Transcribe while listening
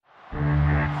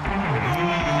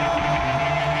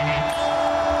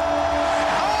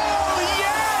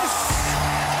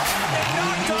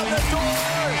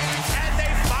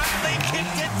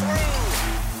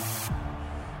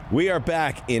We are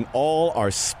back in all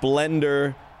our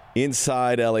splendor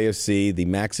inside LAFC, the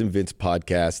Max and Vince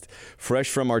podcast, fresh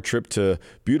from our trip to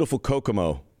beautiful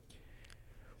Kokomo.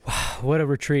 Wow, what a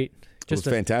retreat. It was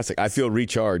fantastic. I feel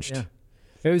recharged.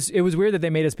 Yeah. It was weird that they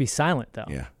made us be silent, though.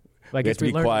 Yeah. Like, we had to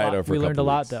be quiet over we learned a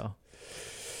lot, weeks. though.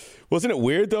 Wasn't it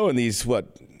weird, though, in these,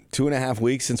 2.5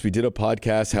 weeks since we did a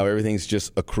podcast, how everything's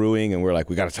just accruing and we're like,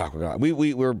 we got to talk.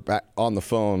 We were back on the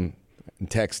phone and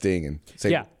texting and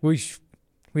saying, yeah,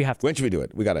 we have to. When should we do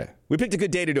it? We picked a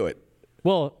good day to do it.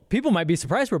 Well, people might be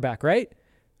surprised we're back, right?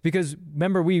 Because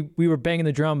remember, we were banging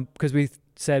the drum because we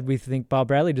said we think Bob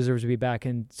Bradley deserves to be back.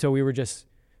 And so we were just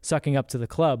sucking up to the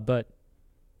club. But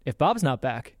if Bob's not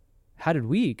back, how did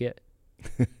we get?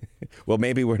 Well,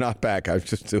 maybe we're not back. I was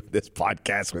just doing this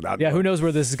podcast without. Yeah, who knows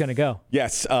where this is going to go?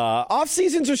 Yes, off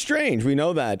seasons are strange. We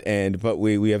know that, but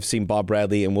we have seen Bob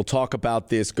Bradley, and we'll talk about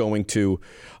this going to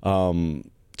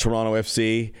Toronto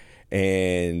FC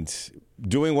and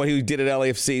doing what he did at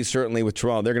LAFC. Certainly with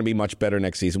Toronto, they're going to be much better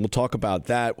next season. We'll talk about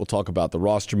that. We'll talk about the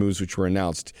roster moves which were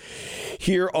announced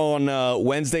here on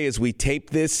Wednesday as we tape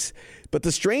this. But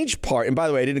the strange part, and by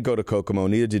the way, I didn't go to Kokomo,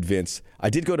 neither did Vince. I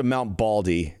did go to Mount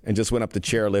Baldy and just went up the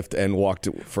chairlift and walked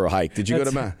for a hike. Did you go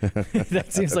to Mount?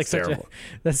 That seems like terrible.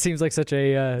 That seems like such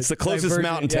a. It's the closest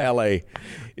mountain to LA.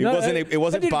 It wasn't I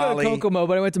didn't Bali. Go to Kokomo,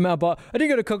 but I went to Mount Baldy. I didn't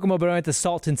go to Kokomo, but I went to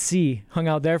Salton Sea. Hung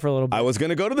out there for a little bit. I was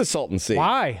going to go to the Salton Sea.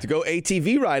 Why? To go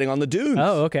ATV riding on the dunes.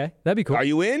 Oh, okay, that'd be cool. Are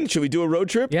you in? Should we do a road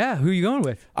trip? Yeah. Who are you going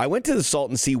with? I went to the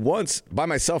Salton Sea once by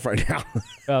myself right now.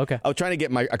 Oh, okay. I was trying to get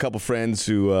a couple friends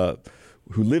who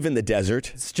live in the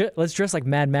desert. Let's dress like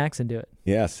Mad Max and do it.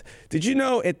 Yes. Did you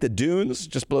know at the dunes,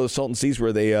 just below the Salton Seas,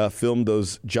 where they filmed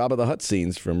those Jabba the Hutt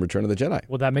scenes from Return of the Jedi?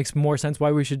 Well, that makes more sense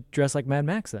why we should dress like Mad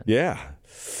Max then. Yeah.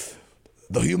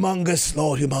 The humongous,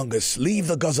 Lord humongous, leave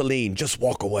the guzzling, just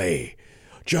walk away.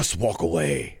 Just walk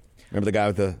away. Remember the guy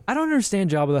with the... I don't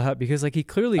understand Jabba the Hutt because he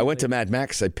clearly... I went to Mad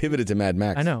Max. I pivoted to Mad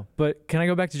Max. I know, but can I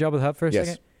go back to Jabba the Hutt for a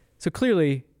second? So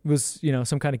clearly was,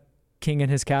 some kind of king in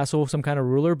his castle, some kind of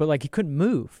ruler, but he couldn't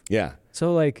move. Yeah.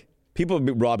 So people would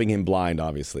be robbing him blind,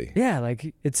 obviously. Yeah,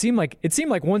 it seemed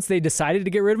like once they decided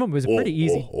to get rid of him, it was pretty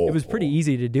easy. It was pretty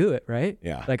easy to do it, right?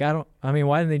 Yeah.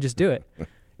 Why didn't they just do it?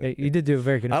 He did do a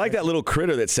very good. I like that little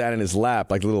critter that sat in his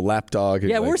lap, like a little lap dog.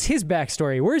 Yeah, where's his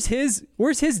backstory? Where's his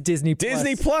Disney Plus?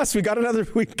 Disney Plus. We got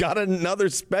another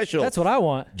special. That's what I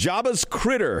want. Jabba's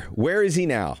critter. Where is he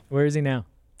now?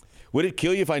 Would it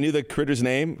kill you if I knew the critter's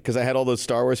name because I had all those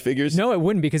Star Wars figures? No, it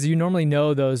wouldn't because you normally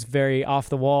know those very off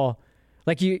the wall.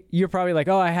 You're probably like,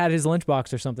 oh, I had his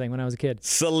lunchbox or something when I was a kid.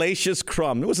 Salacious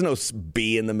Crumb. There was no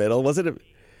B in the middle, was it?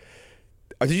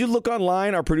 Did you look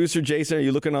online? Our producer Jason, are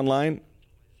you looking online?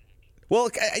 Well,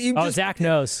 Zach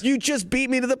knows. You just beat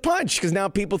me to the punch because now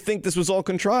people think this was all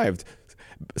contrived.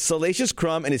 Salacious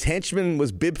Crumb and his henchman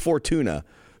was Bib Fortuna,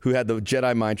 who had the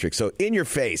Jedi mind trick. So in your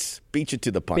face, beat you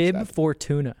to the punch. Bib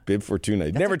Fortuna.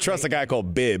 You never trust a guy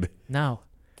called Bib. No.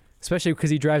 Especially because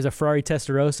he drives a Ferrari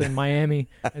Testarossa in Miami.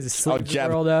 Has his sleeves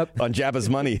rolled up. On Jabba's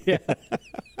money. Yeah.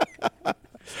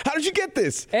 How did you get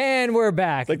this? And we're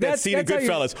back. Like that scene in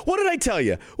Goodfellas. What did I tell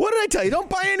you? Don't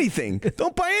buy anything.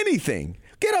 Don't buy anything.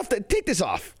 Get off take this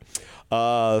off.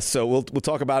 So we'll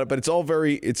talk about it, but it's all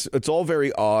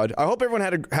very odd. I hope everyone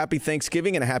had a happy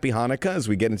Thanksgiving and a happy Hanukkah as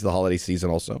we get into the holiday season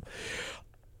also.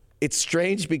 It's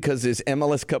strange because this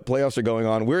MLS Cup playoffs are going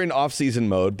on. We're in off-season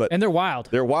mode, and they're wild.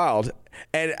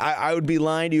 And I would be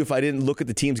lying to you if I didn't look at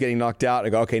the teams getting knocked out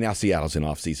and go, okay, now Seattle's in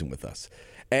off-season with us.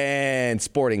 And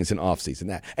Sporting's in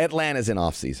off-season. Atlanta's in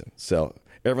off-season. So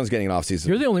everyone's getting an off-season.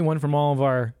 You're the only one from all of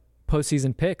our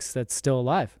postseason picks that's still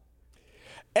alive.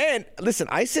 And listen,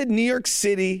 I said New York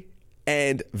City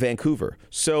and Vancouver.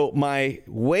 So my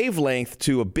wavelength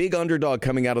to a big underdog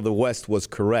coming out of the West was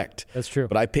correct. That's true.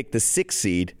 But I picked the 6th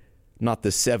seed, not the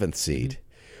 7th seed,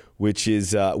 which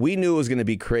is, we knew it was going to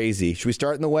be crazy. Should we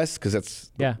start in the West? Because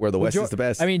that's where the West is the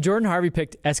best. I mean, Jordan Harvey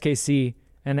picked SKC.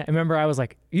 And I remember I was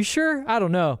like, you sure? I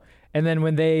don't know. And then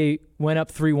when they went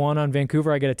up 3-1 on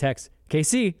Vancouver, I get a text,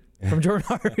 KC. From Jordan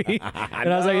Harvey.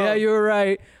 And I was like, yeah, you were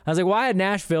right. I was like, well, I had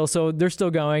Nashville, so they're still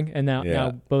going. And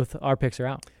now both our picks are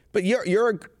out. But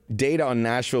your data on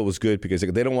Nashville was good because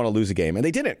they don't want to lose a game. And they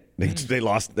didn't. They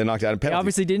lost. They knocked out in penalties. They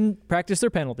obviously didn't practice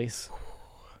their penalties.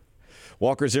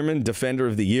 Walker Zimmerman, Defender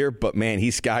of the Year. But, man,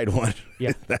 he skied one.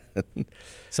 Yeah.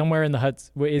 Somewhere in the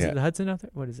Hudson. Wait, is it the Hudson out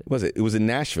there? What is it? It was in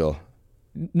Nashville.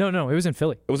 No, it was in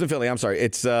Philly. It was in Philly. I'm sorry.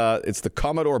 It's the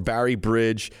Commodore Barry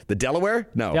Bridge. The Delaware?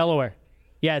 No. Delaware.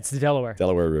 Yeah, it's the Delaware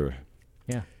River.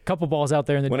 Yeah. A couple balls out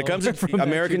there in the When Delaware. it comes to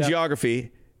American geography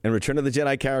and Return of the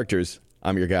Jedi characters,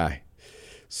 I'm your guy.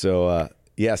 So,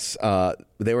 yes,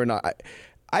 they were not.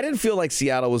 I didn't feel like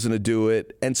Seattle was going to do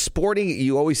it. And Sporting,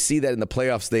 you always see that in the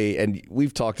playoffs. And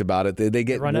we've talked about it. They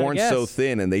get worn so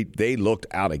thin, and they looked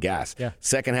out of gas. Yeah.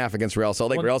 Second half against Real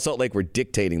Salt Lake. Real Salt Lake were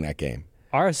dictating that game.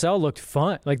 RSL looked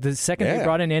fun. Like the second they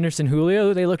brought in Anderson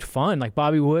Julio, they looked fun. Like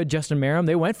Bobby Wood, Justin Merrim,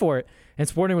 they went for it. And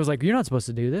Sporting was like, "You're not supposed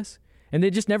to do this." And they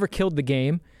just never killed the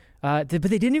game. But they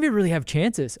didn't even really have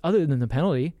chances other than the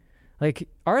penalty. Like,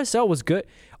 RSL was good.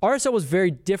 RSL was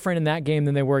very different in that game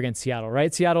than they were against Seattle,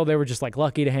 right? Seattle, they were just, like,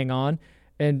 lucky to hang on.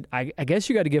 And I guess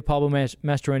you got to give Pablo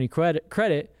Mastroeni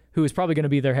credit, who is probably going to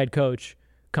be their head coach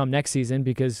come next season,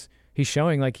 because he's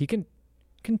showing, like, he can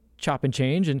chop and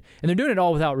change. And they're doing it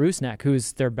all without Rusnak,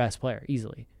 who's their best player,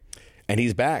 easily. And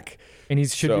he's back. And he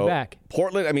should be back.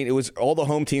 Portland, I mean, it was all the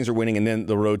home teams were winning, and then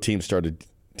the road teams started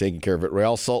taking care of it.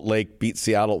 Real Salt Lake beat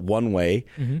Seattle one way,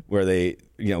 where they,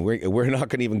 we're not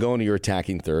going to even go into your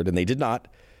attacking third, and they did not,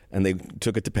 and they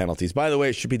took it to penalties. By the way,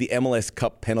 it should be the MLS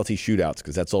Cup penalty shootouts,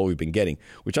 because that's all we've been getting,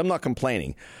 which I'm not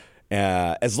complaining,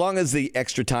 as long as the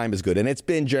extra time is good, and it's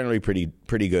been generally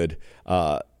pretty good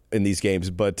in these games.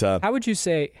 But how would you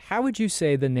say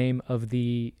the name of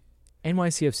the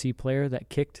NYCFC player that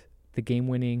kicked the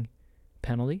game-winning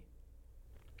penalty?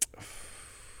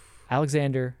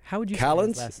 Alexander, how would you say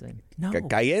his last name? No.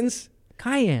 Cayens?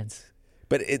 Cayens.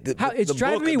 But it's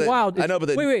driving me wild. I know,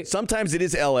 but wait. Sometimes it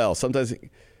is LL. Sometimes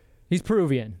he's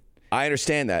Peruvian. I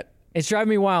understand that. It's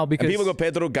driving me wild because and people go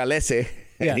Pedro Galese,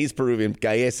 and he's Peruvian.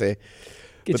 Gallese.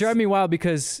 It's driving me wild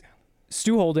because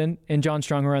Stu Holden and John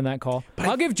Strong are on that call.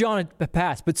 I'll give John a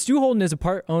pass, but Stu Holden is a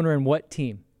part owner in what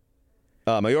team?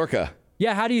 Mallorca.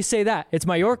 Yeah, how do you say that? It's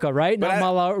Mallorca, right? Not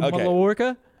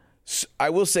Mallorca? I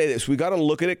will say this. We got to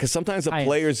look at it, because sometimes the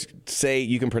players say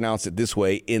you can pronounce it this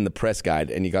way in the press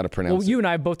guide, and you got to pronounce it. Well, you and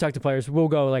I both talk to players. We'll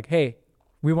go like, "Hey,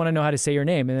 we want to know how to say your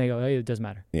name," and they go, "Hey, it doesn't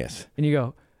matter." Yes. And you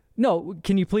go, "No,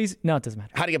 can you please?" No, it doesn't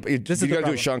matter. How do you got to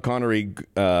do a Sean Connery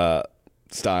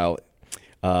style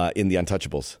in The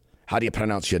Untouchables? How do you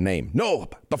pronounce your name? No,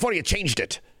 before you changed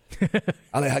it.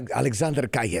 Alexander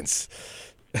Cayens.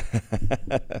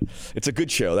 It's a good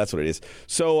show. That's what it is.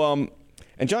 So,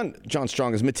 and John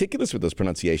Strong is meticulous with those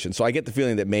pronunciations, so I get the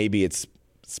feeling that maybe it's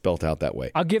spelt out that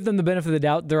way. I'll give them the benefit of the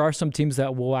doubt. There are some teams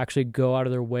that will actually go out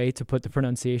of their way to put the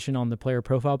pronunciation on the player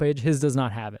profile page. His does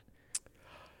not have it.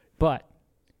 But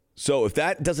so if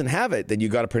that doesn't have it, then you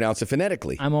got to pronounce it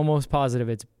phonetically. I'm almost positive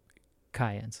it's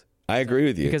Cayens. I agree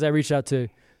with you. Because I reached out to a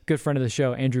good friend of the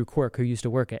show, Andrew Quirk, who used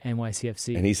to work at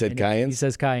NYCFC. And he said Cayens? He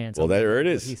says Cayens. Well, there it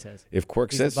is. He says. If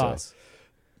Quirk says so.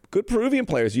 Good Peruvian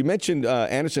players. You mentioned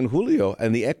Anderson Julio,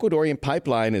 and the Ecuadorian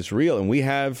pipeline is real, and we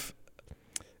have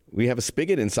a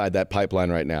spigot inside that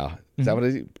pipeline right now. Is that what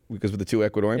it is? Because with the two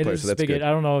Ecuadorian players, so that's spigot. good.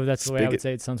 I don't know if that's the way I would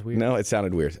say it. It sounds weird. No, it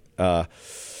sounded weird.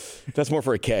 That's more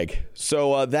for a keg.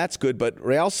 So that's good. But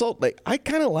Real Salt Lake, I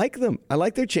kind of like them. I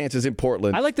like their chances in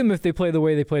Portland. I like them if they play the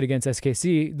way they played against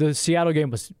SKC. The Seattle game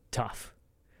was tough.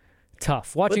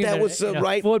 Watching but that was the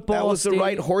right football. That was the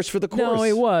right horse for the course. No,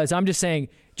 it was. I'm just saying,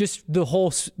 just the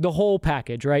whole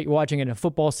package, right? You're watching it in a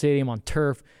football stadium on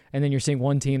turf, and then you're seeing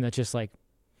one team that's just like,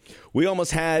 we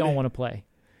almost had don't want to play.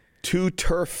 2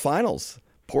 turf finals,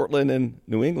 Portland and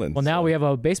New England. Well, now we have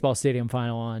a baseball stadium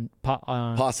final on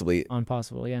possibly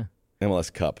yeah.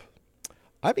 MLS Cup.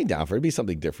 I'd be down for it. It'd be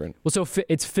something different. Well, so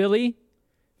it's Philly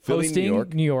hosting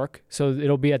New York. So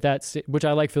it'll be at that, which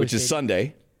I like Philly. Which is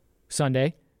Sunday.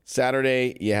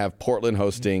 Saturday, you have Portland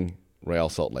hosting Real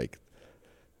Salt Lake.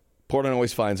 Portland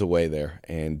always finds a way there.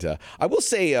 And I will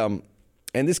say, and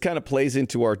this kind of plays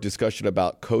into our discussion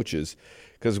about coaches,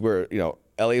 because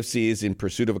LAFC is in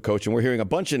pursuit of a coach, and we're hearing a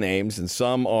bunch of names, and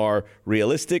some are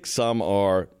realistic, some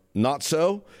are not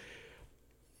so.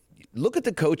 Look at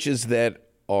the coaches that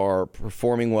are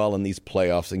performing well in these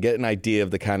playoffs and get an idea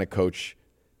of the kind of coach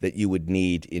that you would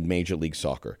need in Major League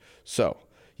Soccer. So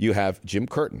you have Jim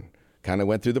Curtin, kind of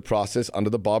went through the process under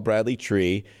the Bob Bradley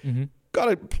tree,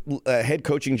 got a head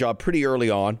coaching job pretty early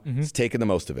on, has taken the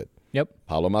most of it. Yep.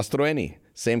 Pablo Mastroeni,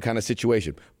 same kind of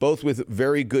situation, both with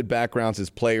very good backgrounds as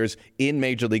players in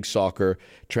Major League Soccer,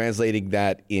 translating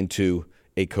that into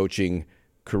a coaching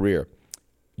career.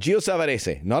 Gio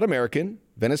Savarese, not American,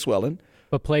 Venezuelan,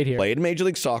 but played here. Played in Major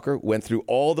League Soccer, went through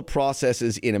all the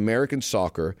processes in American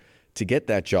soccer to get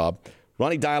that job.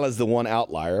 Ronny Deila is the one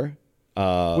outlier.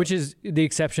 Which is the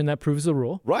exception that proves the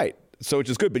rule. Right. So which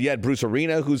is good. But you had Bruce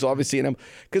Arena, who's obviously in them.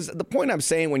 Because the point I'm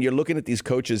saying, when you're looking at these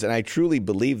coaches, and I truly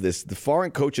believe this, the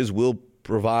foreign coaches will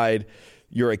provide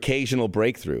your occasional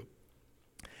breakthrough.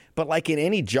 But like in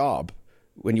any job,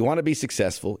 when you want to be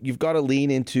successful, you've got to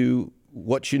lean into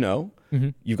what you know.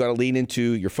 You've got to lean into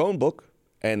your phone book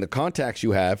and the contacts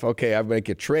you have. Okay, I make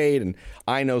a trade, and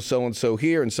I know so-and-so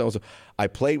here and so-and-so. I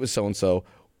played with so-and-so.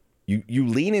 you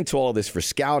lean into all of this for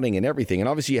scouting and everything, and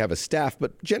obviously you have a staff,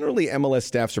 but generally MLS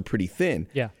staffs are pretty thin.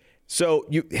 Yeah. So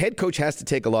head coach has to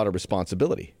take a lot of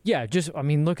responsibility. Yeah,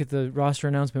 look at the roster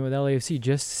announcement with LAFC.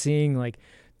 Just seeing like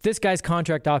this guy's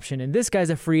contract option, and this guy's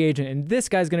a free agent, and this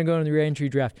guy's going to go in the re-entry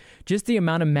draft. Just the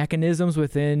amount of mechanisms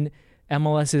within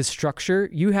MLS's structure,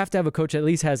 you have to have a coach that at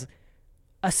least has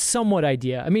a somewhat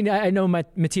idea. I mean, I know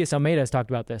Matias Almeida has talked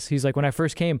about this. He's like, when I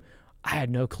first came, I had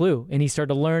no clue, and he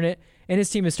started to learn it, and his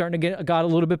team is starting to got a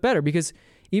little bit better because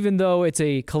even though it's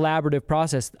a collaborative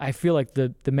process, I feel like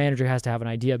the manager has to have an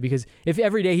idea, because if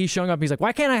every day he's showing up, he's like,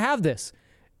 why can't I have this?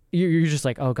 You're just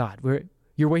like, oh God,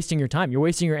 you're wasting your time. You're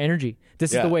wasting your energy.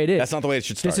 This is the way it is. That's not the way it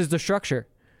should start. This is the structure.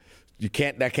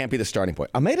 That can't be the starting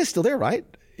point. Almeida's still there, right?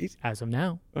 As of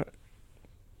now.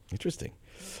 Interesting.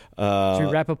 Should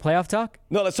we wrap up playoff talk?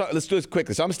 No, let's do this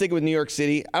quickly. So I'm sticking with New York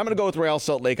City. I'm going to go with Real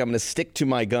Salt Lake. I'm going to stick to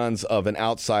my guns of an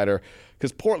outsider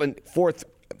because Portland, fourth.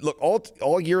 Look,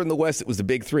 all year in the West, it was the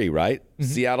big three, right? Mm-hmm.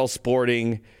 Seattle,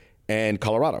 Sporting, and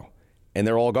Colorado. And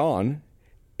they're all gone.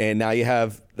 And now you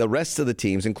have the rest of the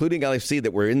teams, including LAFC,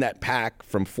 that were in that pack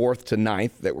from 4th to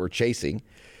 9th that we're chasing.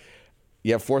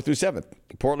 You have 4th through 7th.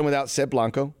 Portland without Seb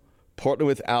Blanco. Portland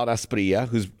without Asprilla,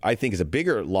 who's I think is a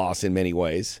bigger loss in many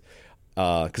ways.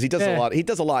 Because he does a lot. He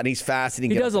does a lot, and he's fast.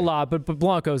 And he does a lot, but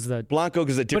Blanco's the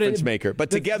difference maker. But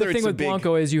together, the thing with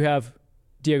Blanco is you have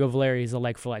Diego Valeri is a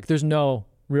like for like. There's no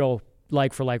real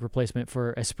like for like replacement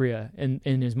for Asprilla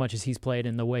in as much as he's played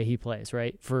and the way he plays,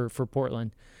 right? For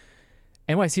Portland,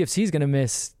 NYCFC is going to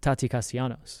miss Tati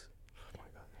Castellanos. Oh my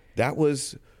God, that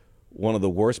was one of the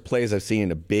worst plays I've seen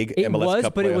in a big MLS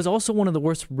Cup playoff. But it was also one of the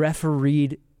worst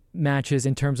refereed matches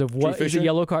in terms of what is a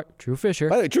yellow card. Drew Fisher.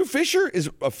 By the way, Drew Fisher is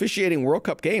officiating World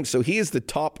Cup games, so he is the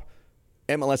top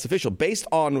MLS official. Based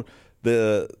on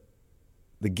the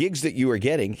gigs that you are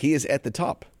getting, he is at the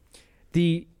top.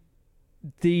 Bruce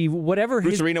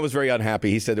Arena was very unhappy.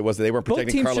 He said they weren't protecting Carlos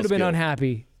Both teams should have been Gil.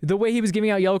 unhappy. The way he was giving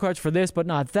out yellow cards for this, but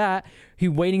not that. He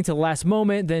waiting till the last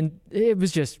moment. Then there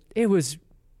was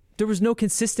no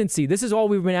consistency. This is all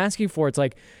we've been asking for. It's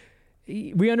like,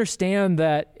 we understand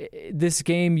that this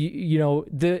game,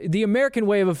 the American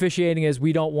way of officiating is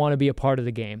we don't want to be a part of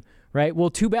the game, right? Well,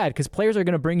 too bad, because players are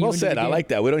going to bring you into the game. Well said. I like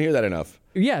that. We don't hear that enough.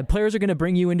 Yeah, players are going to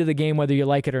bring you into the game whether you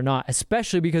like it or not,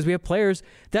 especially because we have players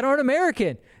that aren't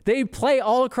American. They play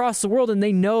all across the world, and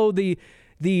they know the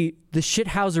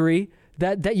shithousery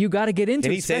that you got to get into.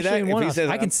 Can he say that?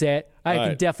 I can say it. I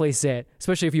can definitely say it,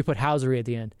 especially if you put housery at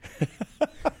the end.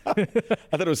 I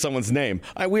thought it was someone's name.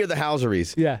 We are the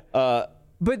Houseries. Yeah.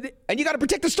 And you got to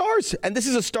protect the stars, and this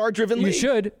is a star-driven league. You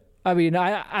should. I mean,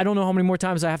 I don't know how many more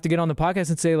times I have to get on the podcast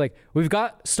and say, like, we've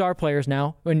got star players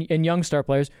now and young star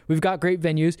players. We've got great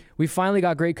venues. We finally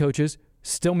got great coaches.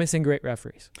 Still missing great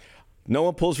referees. No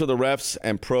one pulls for the refs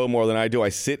and pro more than I do. I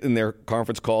sit in their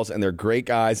conference calls, and they're great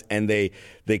guys, and they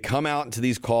come out into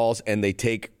these calls, and they'll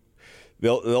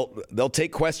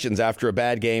take questions after a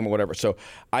bad game or whatever. So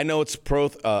I know it's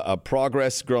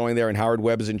progress growing there, and Howard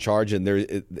Webb is in charge.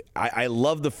 And I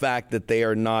love the fact that they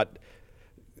are not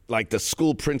like the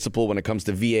school principal when it comes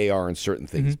to VAR and certain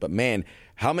things. Mm-hmm. But man,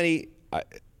 how many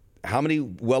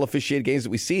well officiated games did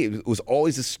we see? It was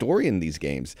always a story in these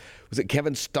games. Was it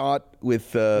Kevin Stott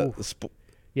with?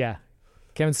 Yeah.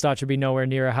 Kevin Stott should be nowhere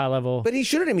near a high level. But he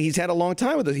shouldn't. I mean, he's had a long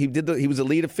time with it. He was a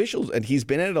lead official, and he's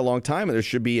been in it a long time. And there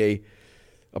should be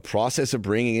a process of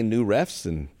bringing in new refs,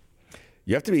 and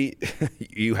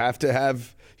you have to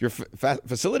have your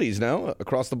facilities now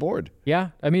across the board. Yeah,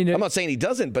 I mean, I'm not saying he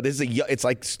doesn't, but it's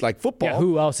like football. Yeah,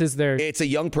 who else is there? It's a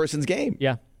young person's game.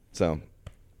 Yeah. So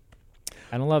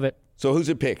I don't love it. So who's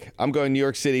your pick? I'm going New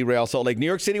York City, Real Salt Lake. New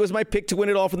York City was my pick to win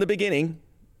it all from the beginning.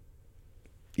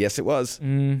 Yes, it was.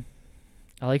 I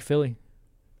like Philly.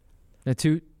 The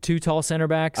two tall center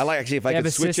backs. If I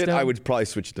could switch it, I would probably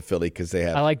switch it to Philly because they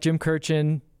have. I like Jim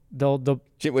Kirchin.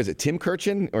 Was it Tim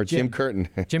Kirchin or Jim Curtin?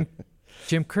 Jim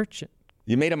Kirchin.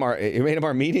 You made him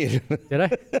Armenian. Did I?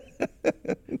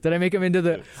 Did I make him into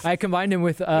the? I combined him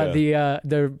with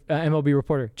the MLB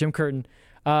reporter, Jim Curtin.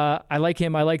 I like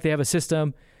him. I like they have a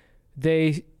system.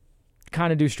 They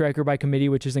kind of do striker by committee,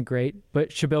 which isn't great. But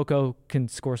Shabilko can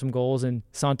score some goals, and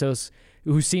Santos,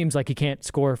 who seems like he can't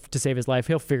score to save his life,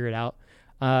 he'll figure it out.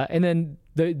 And then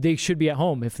they should be at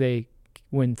home if they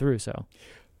win through. So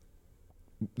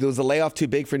was the layoff too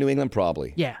big for New England?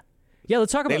 Probably. Yeah.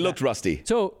 Let's talk about. They looked rusty.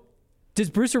 So does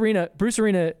Bruce Arena?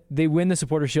 They win the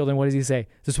Supporter Shield, and what does he say?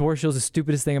 The Supporter Shield is the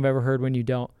stupidest thing I've ever heard when you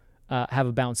don't have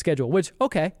a balanced schedule. Which,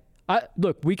 okay,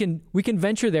 look, we can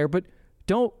venture there, but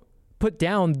don't put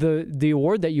down the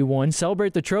award that you won,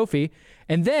 celebrate the trophy,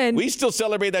 and then we still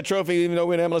celebrate that trophy even though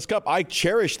we win MLS Cup. I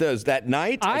cherish those that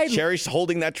night. I cherish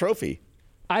holding that trophy.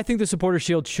 I think the Supporter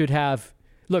Shield should have.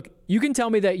 Look, you can tell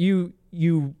me that you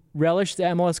relish the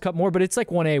MLS Cup more, but it's like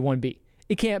 1A, 1B.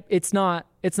 It can't. It's not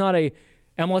a.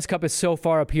 MLS Cup is so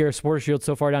far up here, Supporter Shield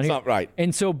so far down here. It's not right.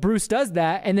 And so Bruce does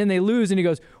that, and then they lose, and he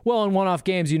goes, well, in one-off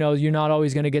games, you're not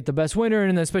always going to get the best winner,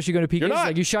 and especially going to PKs.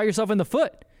 Like, you shot yourself in the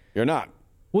foot. You're not.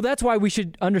 Well, that's why we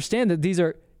should understand that these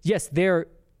are, yes, they're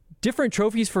different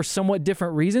trophies for somewhat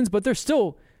different reasons, but they're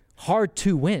still hard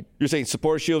to win. You're saying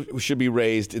Supporter Shield should be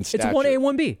raised in stature. It's 1A,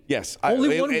 1B. Yes.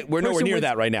 We're nowhere near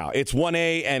that right now. It's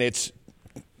 1A, and it's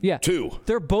 2.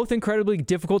 They're both incredibly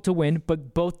difficult to win,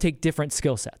 but both take different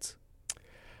skill sets.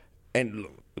 And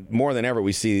more than ever,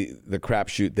 we see the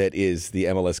crapshoot that is the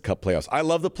MLS Cup playoffs. I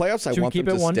love the playoffs. I want them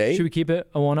to stay. Should we keep it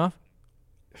a one-off?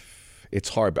 It's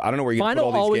hard, but I don't know where you're going to put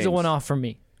all these Final always games. a one-off for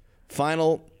me.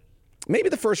 Final, maybe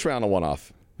the first round a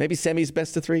one-off. Maybe semis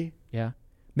best of 3. Yeah.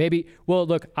 Maybe. Well,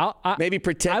 look, maybe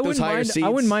protect those higher seeds. I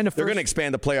wouldn't mind a first. They're going to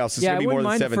expand the playoffs. It's going to be more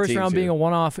than 7 teams. I wouldn't mind the first round being a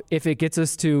one-off if it gets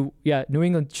us to. Yeah, New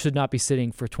England should not be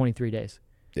sitting for 23 days.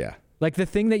 Yeah. Like the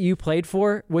thing that you played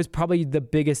for was probably the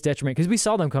biggest detriment because we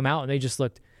saw them come out and they just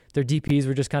looked. Their DPs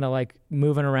were just kind of like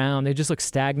moving around. They just looked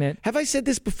stagnant. Have I said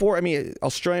this before? I mean,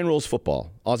 Australian rules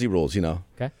football, Aussie rules.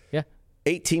 Okay. Yeah.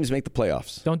 8 teams make the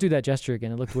playoffs. Don't do that gesture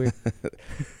again. It looked weird.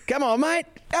 Come on, mate.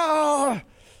 Oh.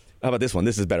 How about this one?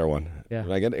 This is a better one. Yeah.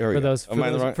 Did I get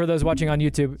it? For those watching on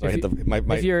YouTube,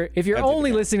 Sorry, if you're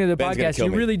only listening to the Ben's podcast,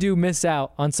 you really do miss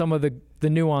out on some of the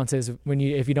nuances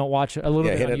if you don't watch a little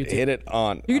bit on YouTube. Hit it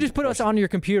on. You can just put us on your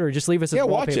computer. Just leave us.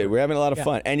 Watch it. We're having a lot of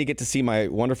fun, and you get to see my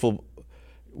wonderful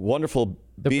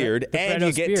beard, and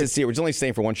you get to see. We're only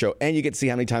staying for one show, and you get to see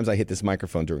how many times I hit this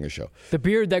microphone during a show. The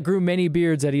beard that grew many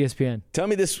beards at ESPN. Tell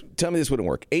me this wouldn't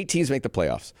work. 8 teams make the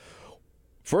playoffs.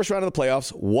 First round of the playoffs,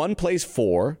 1 plays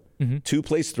 4, 2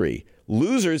 plays 3.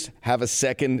 Losers have a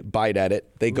second bite at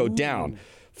it. They go down.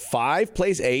 5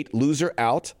 plays 8, loser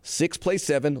out. 6 plays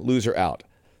 7, loser out.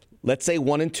 Let's say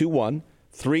 1 and 2 won.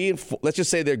 3 and 4. Let's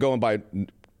just say they're going by.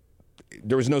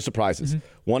 There was no surprises.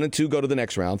 1 and 2 go to the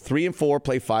next round. 3 and 4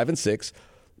 play 5 and 6.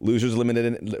 Losers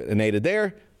eliminated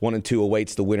there. 1 and 2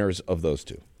 awaits the winners of those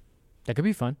 2. That could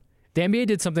be fun. The NBA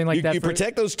did something like that. You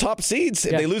protect those top seeds.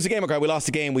 If they lose a game, okay, we lost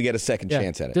a game, we get a second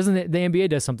chance at it. Doesn't the NBA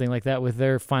does something like that with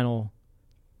their final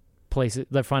places,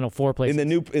 their final 4 places in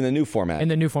the new format? In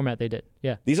the new format, they did.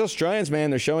 Yeah. These Australians, man,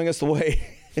 they're showing us the way.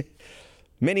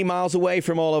 Many miles away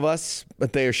from all of us,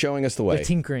 but they are showing us the way. They're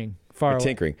tinkering far away.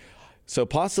 Tinkering. So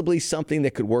possibly something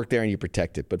that could work there and you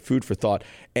protect it, but food for thought.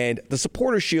 And the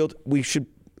Supporter Shield,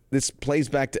 this plays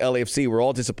back to LAFC. We're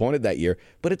all disappointed that year,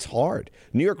 but it's hard.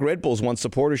 New York Red Bulls won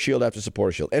Supporter Shield after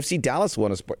Supporter Shield. FC Dallas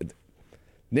won they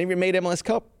never made MLS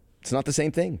Cup. It's not the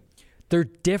same thing. They're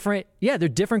different. Yeah, they're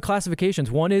different classifications.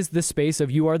 One is the space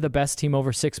of you are the best team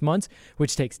over 6 months,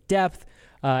 which takes depth.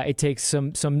 It takes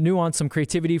some nuance, some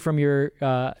creativity from your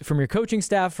coaching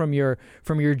staff, from your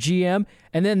GM,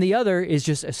 and then the other is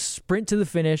just a sprint to the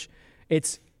finish.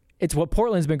 It's what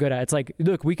Portland's been good at. It's like,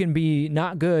 look, we can be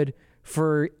not good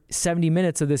for 70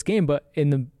 minutes of this game, but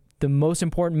in the most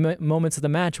important moments of the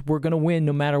match, we're going to win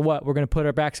no matter what. We're going to put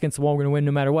our backs against the wall. We're going to win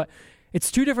no matter what.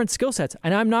 It's 2 different skill sets,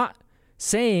 and I'm not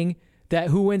saying that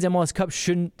who wins MLS Cup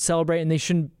shouldn't celebrate and they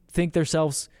shouldn't think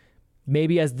themselves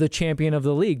maybe as the champion of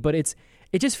the league, but it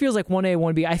just feels like 1A,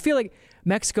 1B. I feel like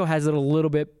Mexico has it a little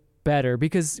bit better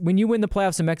because when you win the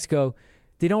playoffs in Mexico,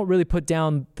 they don't really put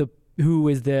down who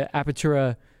is the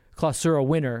Apertura Clausura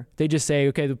winner. They just say,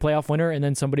 okay, the playoff winner, and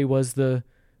then somebody was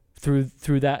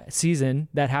through that season,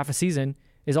 that half a season,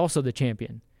 is also the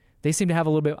champion. They seem to have a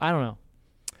little bit, I don't know.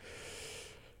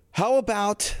 How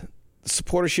about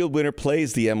Supporter Shield winner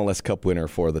plays the MLS Cup winner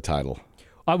for the title?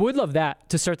 I would love that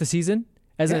to start the season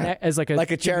as like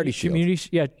a charity shield.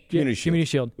 Community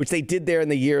shield. Which they did there in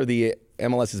the year the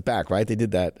MLS is back, right? They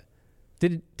did that.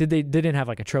 They didn't have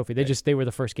like a trophy. They were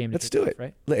the first game. Let's do it.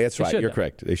 Right? That's right. You're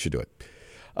correct. They should do it.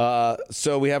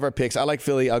 So we have our picks. I like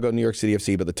Philly. I'll go New York City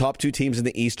FC. But the top 2 teams in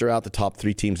the East are out. The top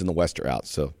 3 teams in the West are out.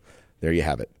 So there you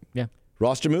have it. Yeah.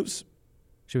 Roster moves.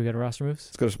 Should we go to roster moves?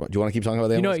 Let's go to, do you want to keep talking about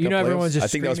the MLS Cup everyone's just I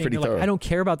think that was pretty thorough. Like, I don't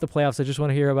care about the playoffs. I just want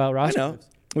to hear about roster moves.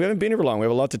 We haven't been here for long. We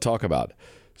have a lot to talk about.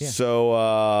 Yeah. So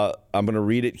I'm going to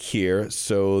read it here.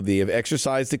 So they have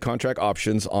exercised the contract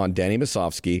options on Danny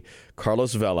Musovski,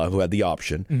 Carlos Vela, who had the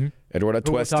option, Eduardo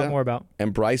Tuesta,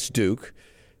 and Bryce Duke,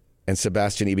 and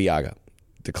Sebastian Ibiaga.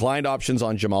 Declined options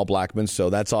on Jamal Blackman. So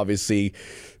that's obviously,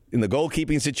 in the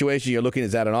goalkeeping situation, you're looking,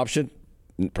 is that an option?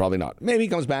 Probably not. Maybe he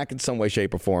comes back in some way,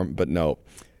 shape, or form, but no.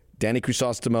 Danny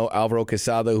Crisostomo, Alvaro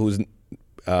Quesada, who's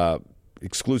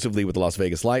exclusively with the Las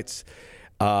Vegas Lights.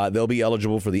 They'll be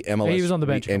eligible for the MLS he was on the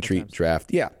bench entry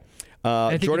draft. Yeah.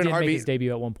 I think Jordan he did Harvey make his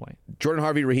debut at one point. Jordan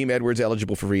Harvey, Raheem Edwards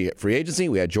eligible for free agency.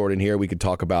 We had Jordan here. We could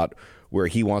talk about where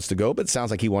he wants to go, but it sounds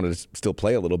like he wanted to still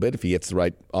play a little bit if he gets the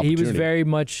right opportunity. He was very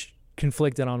much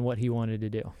conflicted on what he wanted to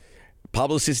do.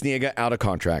 Pablo Cisniega out of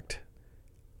contract,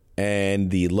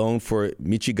 and the loan for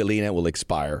Michi Galina will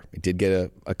expire. He did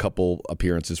get a couple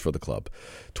appearances for the club.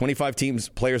 25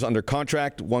 players under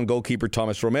contract, one goalkeeper,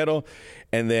 Thomas Romero,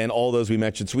 and then all those we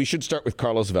mentioned. So we should start with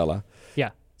Carlos Vela.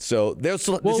 Yeah. So this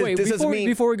doesn't mean...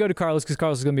 Before we go to Carlos, because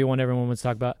Carlos is going to be one everyone wants to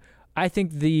talk about, I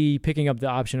think the picking up the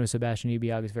option of Sebastian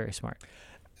Ibeagha is very smart.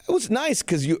 It was nice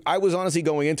because I was honestly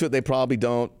going into it. They probably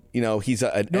don't. He's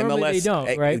an Normally MLS. they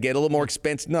don't, right? Get a little more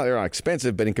expensive. No, they're not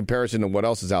expensive, but in comparison to what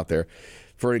else is out there,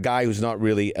 for a guy who's not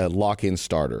really a lock-in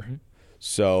starter,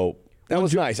 so that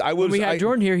was nice. When we had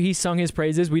Jordan here, he sung his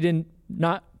praises. We didn't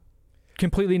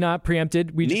completely not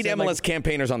preempted. We need just MLS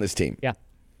campaigners on this team. Yeah,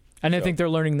 and I think they're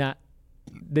learning that.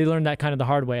 They learned that kind of the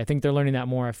hard way. I think they're learning that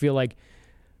more. I feel like,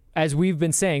 as we've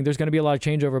been saying, there's going to be a lot of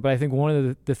changeover, but I think one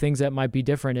of the things that might be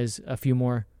different is a few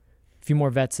more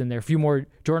vets in there, a few more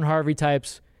Jordan Harvey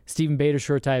types, Steven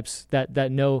Beitashour types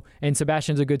that know, and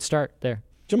Sebastian's a good start there.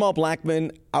 Jamal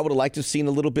Blackman, I would have liked to have seen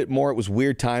a little bit more. It was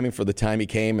weird timing for the time he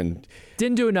came and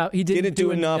didn't do enough. He didn't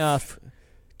do enough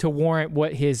to warrant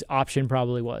what his option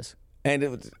probably was. And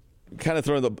it was kind of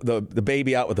throwing the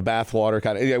baby out with the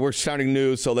bathwater. We're starting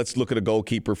new, so let's look at a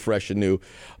goalkeeper fresh and new.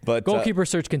 But goalkeeper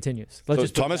search continues.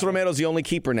 Thomas Romero's the only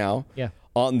keeper now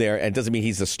on there, and it doesn't mean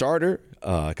he's a starter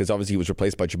because obviously he was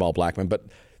replaced by Jamal Blackman, but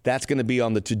that's going to be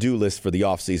on the to-do list for the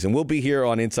offseason. We'll be here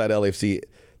on Inside LAFC,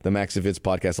 the Max and Vince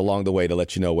podcast, along the way to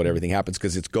let you know what everything happens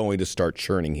because it's going to start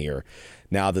churning here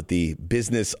now that the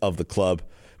business of the club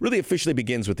really officially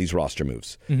begins with these roster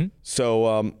moves. Mm-hmm.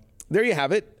 So there you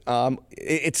have it.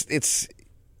 It's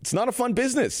not a fun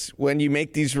business when you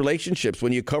make these relationships.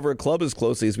 When you cover a club as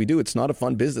closely as we do, it's not a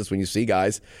fun business when you see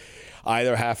guys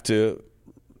either have to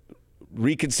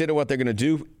reconsider what they're going to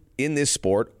do in this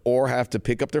sport or have to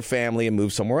pick up their family and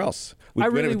move somewhere else. We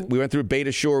went through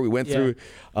Beitashour. We went through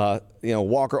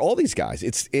Walker. All these guys.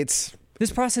 It's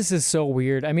this process is so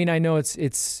weird. I mean, I know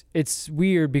it's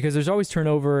weird because there's always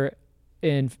turnover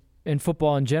in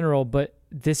football in general, but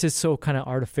this is so kind of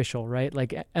artificial, right?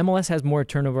 Like MLS has more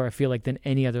turnover, I feel like, than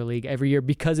any other league every year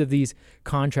because of these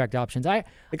contract options. I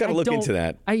got to look into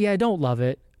that. I don't love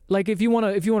it. Like if you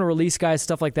want to release guys,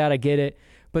 stuff like that, I get it.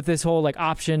 But this whole like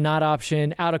option, not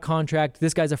option, out of contract,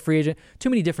 this guy's a free agent, too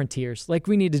many different tiers. Like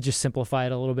we need to just simplify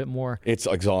it a little bit more. It's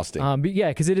exhausting. But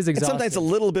yeah, because it is exhausting. And sometimes a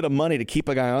little bit of money to keep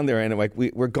a guy on there, and like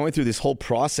we're going through this whole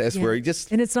process where and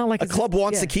it's not like a club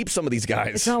wants to keep some of these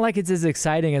guys. It's not like it's as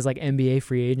exciting as like NBA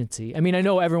free agency. I mean, I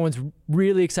know everyone's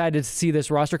really excited to see this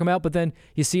roster come out, but then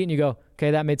you see it and you go,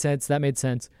 okay, that made sense. That made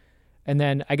sense. And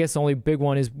then I guess the only big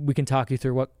one is we can talk you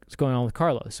through what's going on with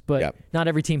Carlos, but not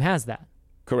every team has that.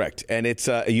 Correct. And it's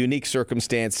a unique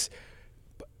circumstance.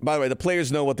 By the way, the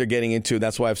players know what they're getting into.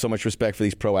 That's why I have so much respect for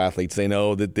these pro athletes. They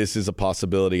know that this is a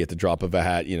possibility at the drop of a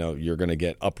hat. You're going to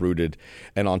get uprooted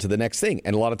and on to the next thing.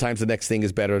 And a lot of times the next thing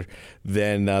is better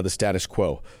than the status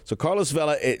quo. So Carlos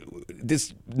Vela,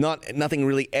 nothing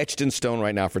really etched in stone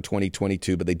right now for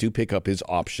 2022, but they do pick up his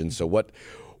option. So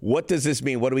what does this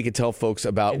mean? What do we can tell folks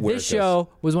about where this show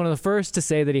was one of the first to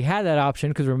say that he had that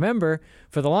option because remember,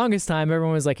 for the longest time,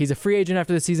 everyone was like, he's a free agent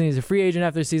after the season. He's a free agent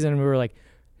after the season. And we were like,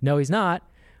 no, he's not.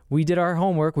 We did our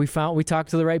homework. We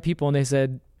talked to the right people and they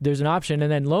said there's an option.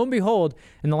 And then lo and behold,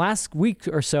 in the last week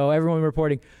or so, everyone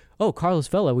reporting, oh, Carlos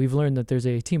Vela, we've learned that there's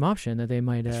a team option that they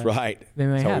might That's right. They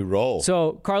might That's have. How we roll.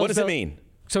 So Carlos what does it mean?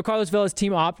 So Carlos Vela's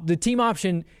the team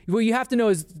option, what you have to know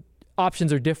is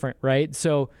options are different, right?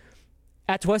 So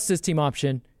Atuesta's team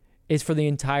option is for the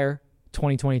entire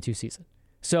 2022 season.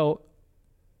 So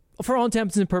for all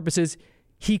intents and purposes,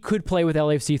 he could play with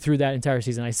LAFC through that entire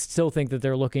season. I still think that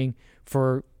they're looking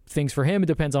for things for him. It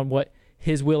depends on what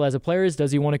his will as a player is.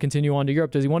 Does he want to continue on to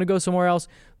Europe? Does he want to go somewhere else?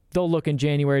 They'll look in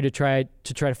January to try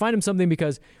to find him something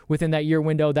because within that year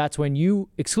window, that's when you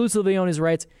exclusively own his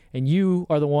rights and you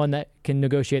are the one that can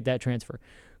negotiate that transfer.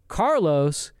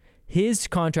 Carlos, his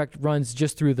contract runs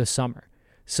just through the summer.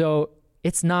 So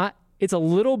it's a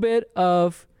little bit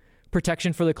of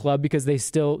protection for the club because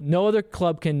no other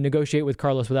club can negotiate with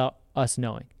Carlos without us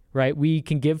knowing, right? We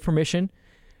can give permission,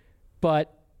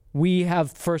 but we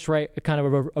have first right kind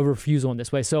of a refusal in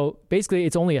this way. So basically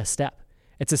it's only a step.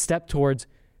 It's a step towards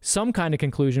some kind of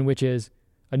conclusion, which is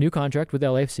a new contract with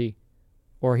LAFC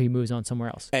or he moves on somewhere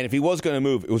else. And if he was going to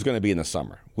move, it was going to be in the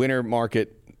summer. Winter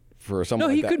market, for someone No,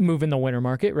 like he that. could move in the winter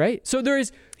market, right? So there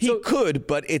is. He could,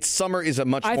 but summer is a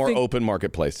much more open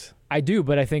marketplace. I do,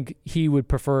 but I think he would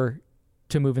prefer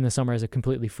to move in the summer as a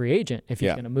completely free agent if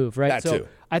he's going to move, right? That too.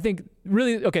 I think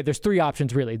really, okay, there's 3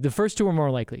 options really. The first 2 are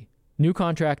more likely. New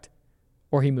contract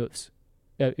or he moves.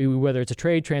 Whether it's a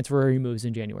trade, transfer, or he moves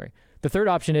in January. The third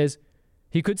option is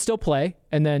he could still play,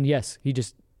 and then, yes, he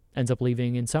just ends up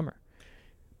leaving in summer.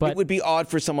 But it would be odd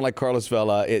for someone like Carlos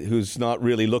Vela, who's not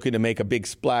really looking to make a big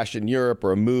splash in Europe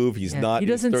or a move. He's not.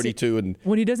 He's 32, and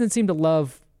when he doesn't seem to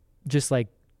love just like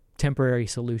temporary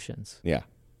solutions. Yeah,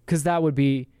 because that would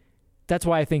be. That's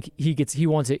why I think he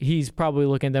wants it. He's probably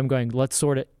looking at them going, let's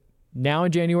sort it now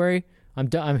in January. I'm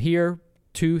done. I'm here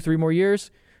 2-3 more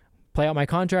years. Play out my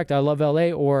contract. I love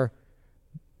LA, or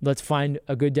let's find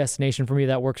a good destination for me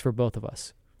that works for both of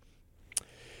us.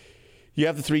 You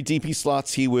have the 3 DP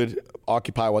slots. He would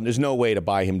occupy one. There's no way to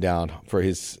buy him down for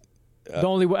his. The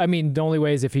only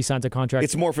way is if he signs a contract.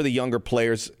 It's more for the younger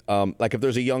players. Like if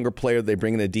there's a younger player, they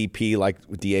bring in a DP like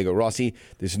with Diego Rossi.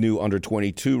 This new under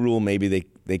 22 rule, maybe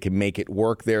they can make it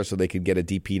work there, so they could get a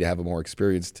DP to have a more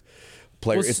experienced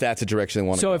player if that's a direction they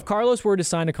want to go. So if Carlos were to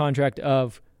sign a contract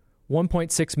of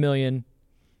 $1.6 million,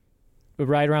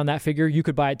 right around that figure, you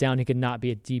could buy it down. He could not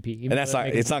be a DP, and that's not.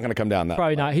 It's not going to come down that.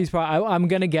 Probably not. He's probably. I'm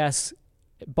going to guess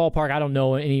ballpark. I don't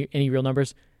know any real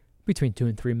numbers. Between $2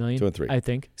 and $3 million. 2 and 3, I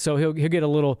think. So he'll get a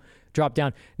little drop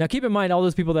down. Now keep in mind all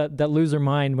those people that lose their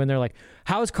mind when they're like,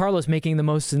 "How is Carlos making the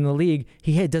most in the league?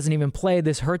 He doesn't even play.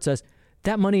 This hurts us."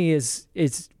 That money is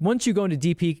once you go into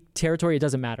DP territory, it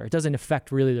doesn't matter. It doesn't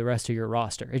affect really the rest of your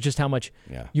roster. It's just how much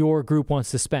your group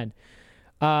wants to spend.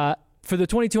 For the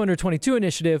 22 under 22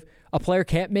 initiative, a player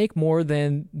can't make more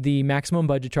than the maximum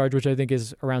budget charge, which I think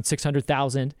is around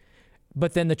 $600,000.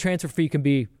 But then the transfer fee can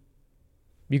be.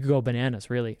 You could go bananas,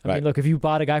 really. I mean, look, if you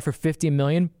bought a guy for $50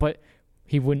 million, but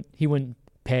he wouldn't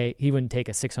take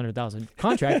a $600,000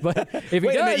 contract. But if he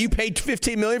Wait does, a minute, you paid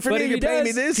 $15 million for me. You're paying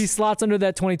me this. He slots under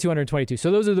that 22 under 22.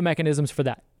 So those are the mechanisms for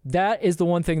that. That is the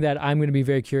one thing that I'm going to be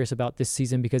very curious about this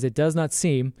season because it does not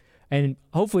seem, and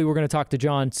hopefully we're going to talk to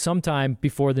John sometime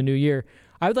before the new year.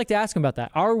 I would like to ask him about that.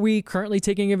 Are we currently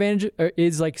taking advantage? Or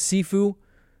is like Sifu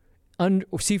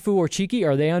or Cheeky?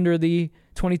 Are they under the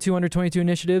 22 under 22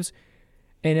 initiatives?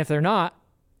 And if they're not,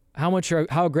 how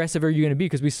aggressive are you going to be?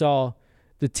 Because we saw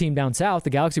the team down south, the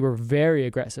Galaxy, were very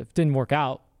aggressive. Didn't work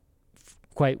out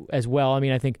quite as well. I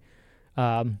mean, I think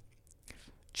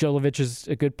Jolovic is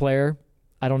a good player.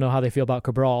 I don't know how they feel about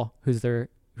Cabral, who's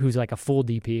like a full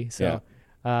DP. So,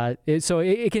 it's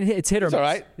hit or miss. All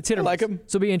right. It's hit or I like miss. him.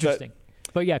 So it'll be interesting.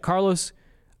 But yeah, Carlos,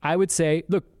 I would say,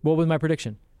 look, what was my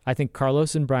prediction? I think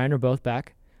Carlos and Brian are both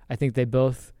back. I think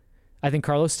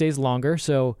Carlos stays longer.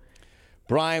 So.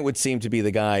 Brian would seem to be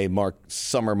the guy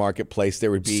summer marketplace.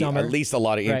 There would be at least a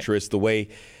lot of interest. Right. The way,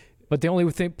 but the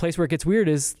only place where it gets weird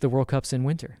is the World Cup's in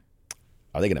winter.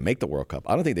 Are they going to make the World Cup?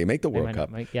 I don't think they make the World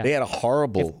Cup. They had a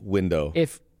horrible window.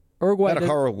 If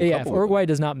Uruguay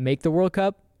does not make the World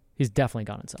Cup, he's definitely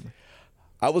gone in summer.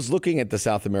 I was looking at the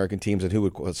South American teams and who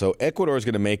would. So Ecuador is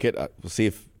going to make it. We'll see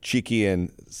if Cheeky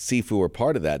and Sifu are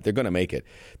part of that. They're going to make it.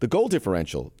 The goal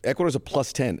differential. Ecuador's a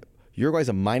 +10. Uruguay's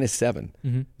a -7,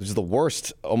 which is the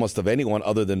worst almost of anyone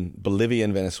other than Bolivia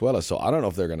and Venezuela. So I don't know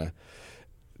if they're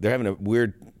having a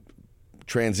weird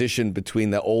transition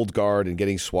between the old guard and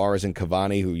getting Suarez and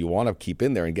Cavani, who you want to keep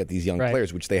in there and get these young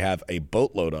players, which they have a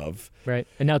boatload of. Right.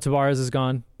 And now Tavares is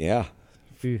gone. Yeah.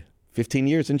 15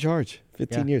 years in charge.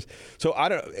 15 years. So I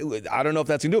don't know if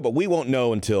that's going to do it, but we won't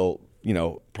know until,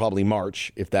 probably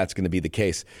March if that's going to be the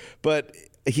case. But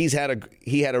he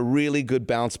had a really good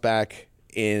bounce back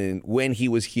when he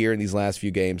was here in these last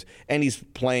few games, and he's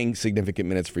playing significant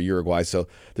minutes for Uruguay. So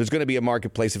there's going to be a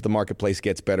marketplace if the marketplace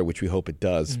gets better, which we hope it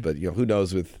does. But who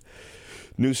knows with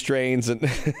new strains and.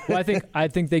 Well, I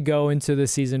think they go into the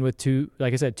season with two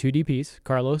DPs,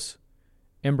 Carlos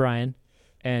and Brian,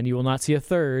 and you will not see a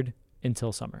third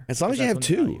until summer. As long as you have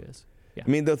 2. Yeah. I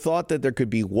mean, the thought that there could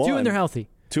be 1. 2 and they're healthy.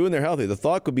 2 and they're healthy. The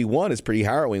thought could be 1 is pretty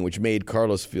harrowing, which made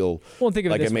Carlos feel think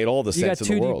of like it made all the sense in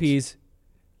the world. You got 2 DPs.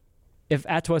 If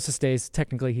Atuesta stays,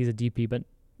 technically he's a DP, but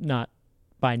not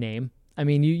by name. I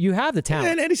mean, you have the talent.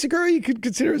 And Eddie Segura, you could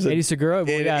consider as Eddie Segura,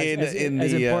 as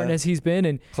important as he's been,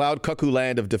 and Cloud Cuckoo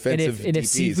land of defensive DPs. And if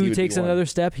Sifu takes another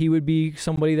step, he would be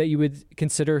somebody that you would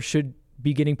consider should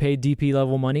be getting paid DP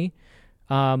level money.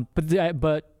 But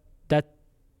that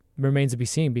remains to be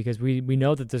seen because we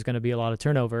know that there's going to be a lot of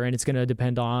turnover, and it's going to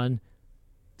depend on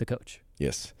the coach.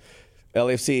 Yes.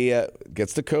 LAFC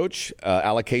gets the coach.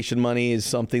 Allocation money is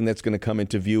something that's going to come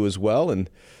into view as well, and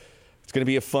it's going to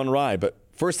be a fun ride. But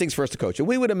first things first to coach. And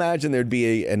we would imagine there'd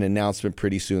be an announcement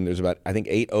pretty soon. There's about, I think,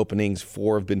 8 openings.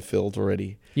 4 have been filled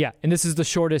already. Yeah, and this is the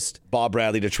shortest. Bob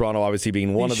Bradley to Toronto, obviously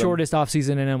being one of them. Shortest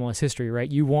offseason in MLS history,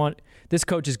 right? This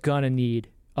coach is gonna need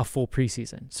a full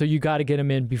preseason, so you got to get him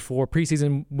in before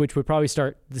preseason, which would probably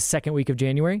start the second week of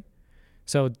January.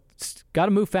 So got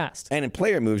to move fast. And in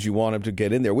player moves, you want him to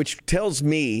get in there, which tells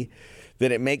me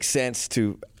that it makes sense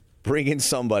to bring in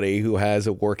somebody who has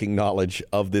a working knowledge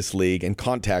of this league and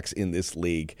contacts in this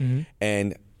league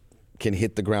and can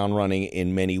hit the ground running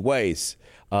in many ways.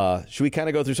 Should we kind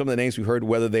of go through some of the names we've heard,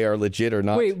 whether they are legit or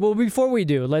not? Wait, well, before we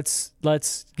do, let's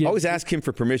always ask him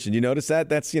for permission. You notice that?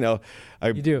 That's, you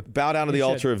do. Bow down to the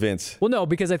altar of Vince. Well, no,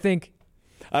 because I think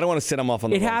I don't want to set him off on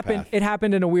the wrong path. It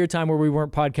happened in a weird time where we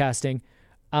weren't podcasting.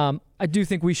 I do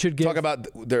think we should talk about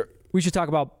we should talk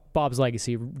about Bob's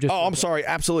legacy. I'm sorry.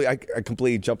 Absolutely. I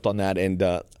completely jumped on that. And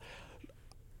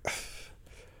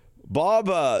Bob,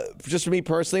 just for me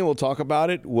personally, we'll talk about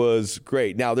it, was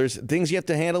great. Now, there's things you have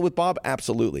to handle with Bob.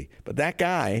 Absolutely. But that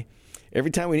guy,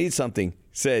 every time we need something,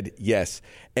 said yes.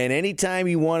 And anytime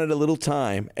you wanted a little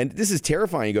time, and this is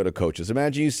terrifying, you go to coaches.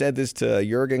 Imagine you said this to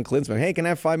Jurgen Klinsmann. Hey, can I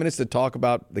have 5 minutes to talk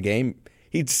about the game?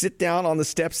 He'd sit down on the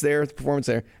steps there, the performance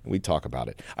there, and we'd talk about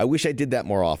it. I wish I did that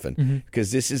more often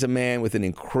because this is a man with an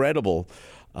incredible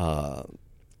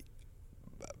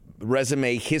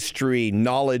resume, history,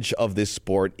 knowledge of this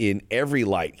sport in every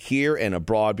light, here and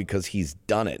abroad, because he's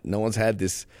done it. No one's had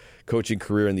this coaching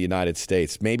career in the United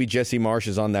States. Maybe Jesse Marsch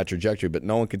is on that trajectory, but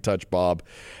no one can touch Bob.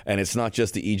 And it's not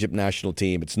just the Egypt national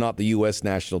team. It's not the U.S.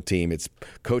 national team. It's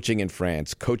coaching in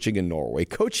France, coaching in Norway,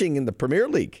 coaching in the Premier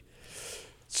League.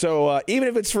 So even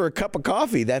if it's for a cup of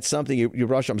coffee, that's something you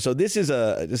rush on. So this is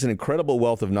an incredible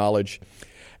wealth of knowledge,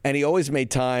 and he always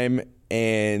made time.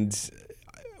 And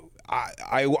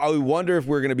I wonder if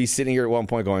we're going to be sitting here at one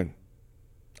point going,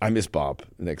 I miss Bob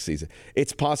next season.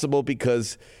 It's possible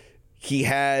because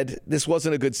this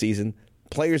wasn't a good season.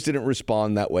 Players didn't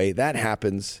respond that way. That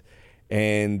happens,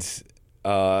 and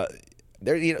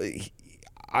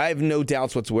I have no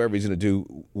doubts whatsoever he's going to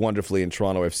do wonderfully in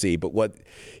Toronto FC. But what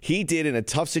he did in a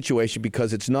tough situation,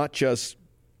 because it's not just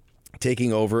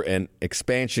taking over an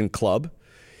expansion club,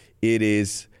 it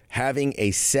is having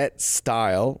a set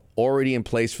style already in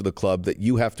place for the club that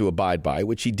you have to abide by,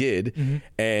 which he did.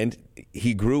 And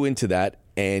he grew into that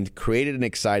and created an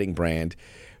exciting brand,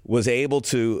 was able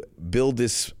to build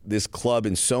this club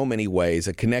in so many ways,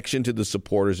 a connection to the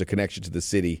supporters, a connection to the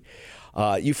city.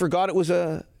 You forgot it was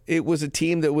a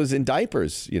team that was in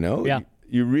diapers, Yeah.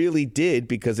 You really did,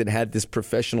 because it had this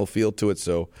professional feel to it.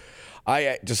 So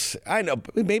I know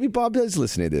maybe Bob does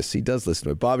listen to this. He does listen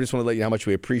to it. Bob, I just want to let you know how much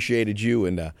we appreciated you.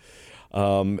 And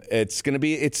there's going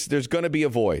to be a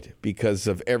void because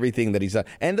of everything that he's done.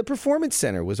 And the Performance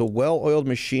Center was a well-oiled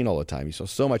machine all the time. You saw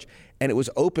so much, and it was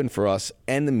open for us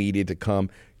and the media to come.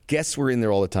 Guests were in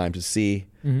there all the time to see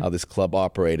how this club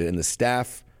operated. And the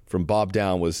staff from Bob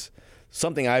down was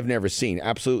something I've never seen.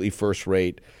 Absolutely first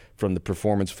rate, from the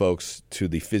performance folks to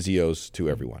the physios to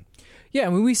everyone. Yeah,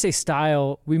 and when we say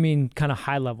style, we mean kind of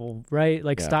high level, right?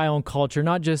 Like style and culture,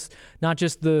 not just the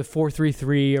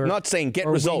 4-3-3 or I'm not saying get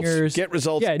results. Wingers. Get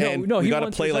results. Yeah, no, we he got to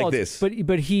wants play results. like this.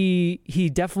 But he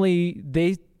definitely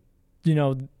the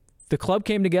club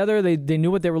came together. They knew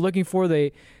what they were looking for.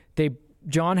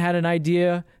 John had an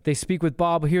idea. They speak with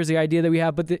Bob. Here's the idea that we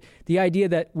have. But the idea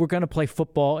that we're going to play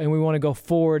football and we want to go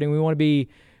forward and we want to be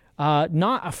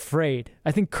not afraid.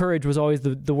 I think courage was always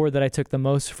the word that I took the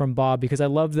most from Bob, because I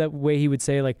loved that way he would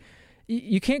say, like,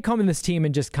 you can't come in this team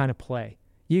and just kind of play.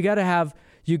 You got to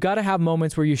have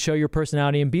moments where you show your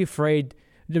personality and be afraid,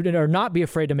 or not be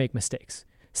afraid to make mistakes.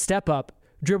 Step up,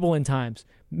 dribble in times.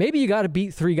 Maybe you got to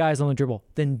beat 3 guys on the dribble.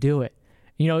 Then do it.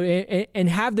 And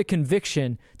have the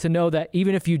conviction to know that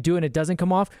even if you do and it doesn't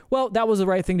come off, well, that was the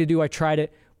right thing to do. I tried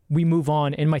it. We move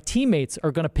on. And my teammates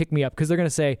are going to pick me up, because they're going to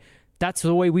say, that's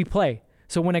the way we play.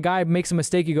 So when a guy makes a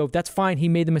mistake, you go, that's fine. He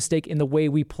made the mistake in the way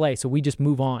we play. So we just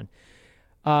move on.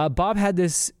 Bob had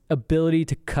this ability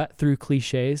to cut through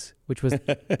cliches, which was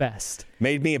best.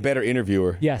 Made me a better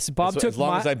interviewer. Yes. Bob took as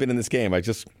long as I've been in this game.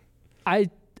 I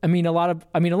mean, a lot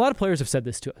of players have said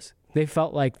this to us. They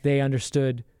felt like they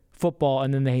understood football,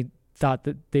 and then they thought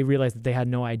that they realized that they had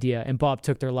no idea, and Bob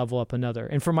took their level up another.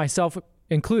 And for myself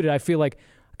included, I feel like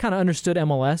I kind of understood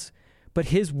MLS, but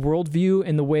his worldview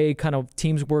and the way kind of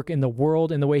teams work in the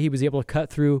world and the way he was able to cut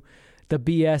through the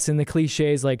BS and the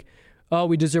cliches, like, oh,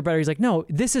 we deserve better. He's like, no,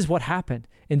 this is what happened.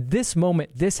 In this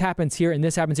moment, this happens here and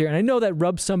this happens here. And I know that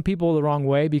rubs some people the wrong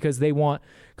way, because they want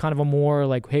kind of a more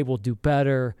like, hey, we'll do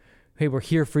better. Hey, we're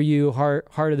here for you, heart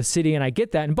of the city. And I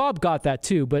get that. And Bob got that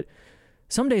too. But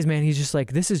some days, man, he's just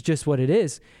like, this is just what it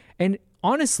is. And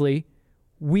honestly,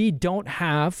 we don't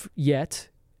have yet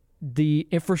the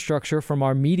infrastructure from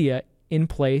our media in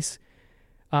place.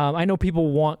 I know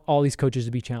people want all these coaches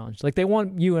to be challenged. Like, they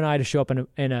want you and I to show up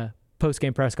in a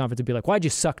post-game press conference and be like, why'd you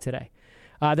suck today?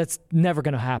 That's never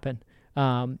going to happen.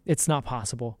 It's not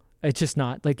possible. It's just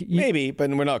not. Like, maybe,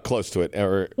 but we're not close to it.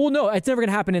 Well, no, it's never going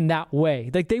to happen in that way.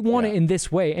 Like, they want it in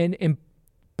this way. And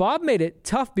Bob made it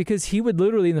tough because he would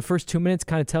literally in the first 2 minutes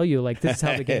kind of tell you, like, this is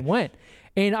how the game went.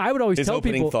 And I would always His tell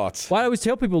opening people, thoughts. well, I always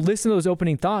tell people, listen to those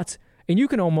opening thoughts, and you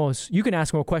can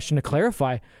ask him a question to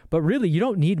clarify, but really you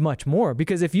don't need much more,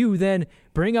 because if you then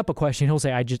bring up a question, he'll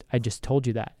say, I just told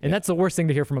you that. And that's the worst thing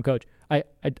to hear from a coach. I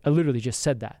literally just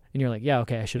said that. And you're like, yeah,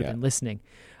 okay, I should have been listening.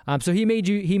 So he made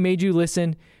you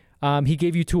listen. He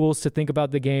gave you tools to think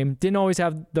about the game. Didn't always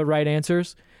have the right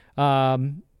answers.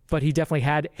 But he definitely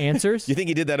had answers. You think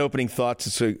he did that opening thought to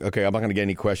say, okay, I'm not going to get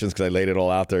any questions because I laid it all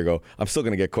out there. Go, I'm still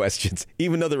going to get questions,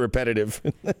 even though they're repetitive.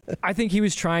 I think he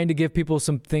was trying to give people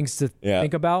some things to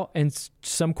think about and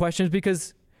some questions,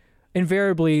 because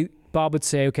invariably Bob would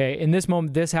say, okay, in this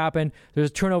moment, this happened.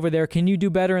 There's a turnover there. Can you do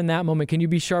better in that moment? Can you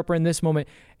be sharper in this moment?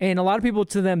 And a lot of people,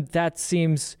 to them, that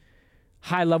seems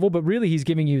high level, but really he's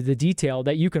giving you the detail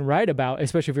that you can write about,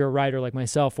 especially if you're a writer like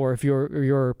myself, or if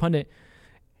you're a pundit.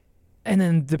 And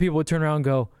then the people would turn around and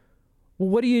go, well,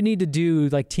 what do you need to do,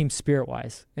 like, team spirit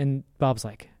wise? And Bob's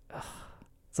like, ugh.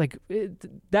 It's like,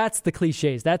 that's the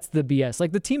cliches. That's the BS.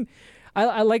 Like, the team,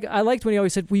 I liked when he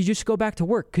always said, well, you just go back to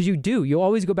work, because you do. You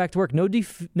always go back to work. No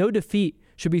defeat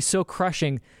should be so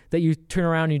crushing that you turn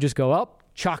around and you just go, oh,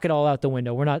 chalk it all out the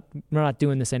window. We're not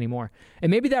doing this anymore. And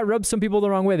maybe that rubs some people the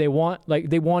wrong way. They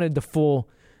wanted the full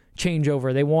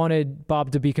changeover. They wanted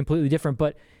Bob to be completely different,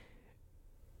 but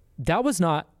that was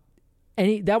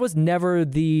never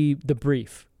the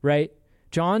brief, right?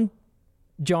 John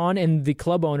and the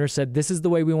club owner said, this is the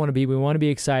way we want to be. We want to be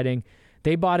exciting.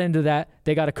 They bought into that.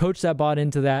 They got a coach that bought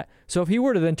into that. So if he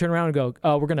were to then turn around and go,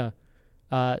 oh, we're going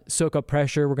to soak up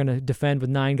pressure, we're going to defend with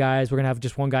 9 guys, we're going to have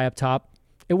just one guy up top,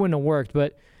 it wouldn't have worked.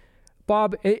 But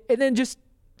Bob, and then just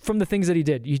from the things that he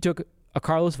did, you took a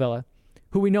Carlos Vela,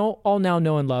 who we all now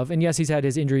know and love. And yes, he's had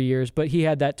his injury years, but he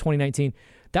had that 2019.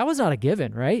 That was not a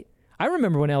given, right? I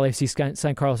remember when LAFC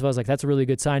signed Carlos Vela, I was like, that's a really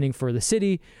good signing for the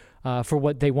city, for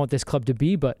what they want this club to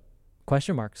be, but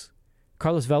question marks.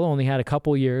 Carlos Vela only had a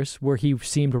couple years where he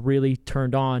seemed really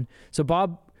turned on. So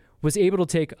Bob was able to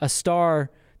take a star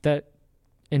that,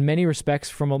 in many respects,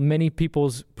 from many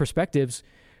people's perspectives,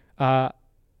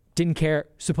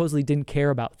 supposedly didn't care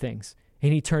about things.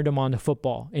 And he turned him on to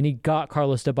football. And he got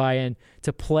Carlos to buy in,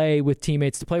 to play with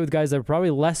teammates, to play with guys that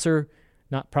were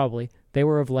they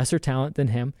were of lesser talent than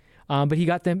him. But he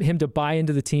got him to buy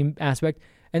into the team aspect.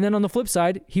 And then on the flip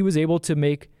side, he was able to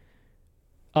make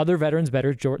other veterans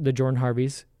better, the Jordan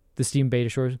Harveys, the Steven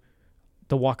Beitashours,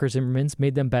 the Walker Zimmermans,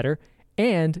 made them better,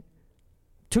 and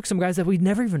took some guys that we'd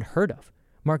never even heard of.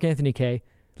 Mark Anthony Kaye,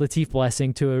 Latif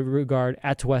Blessing, to a regard,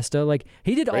 Atuesta. Like,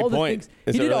 he did all the things.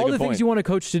 He did all the things you want a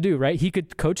coach to do, right? He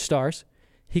could coach stars,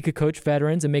 he could coach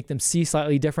veterans and make them see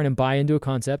slightly different and buy into a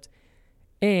concept,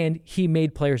 and he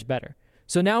made players better.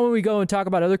 So now when we go and talk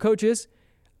about other coaches,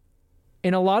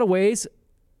 in a lot of ways,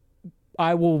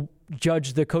 I will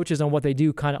judge the coaches on what they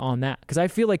do kind of on that, because I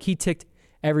feel like he ticked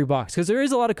every box. Because there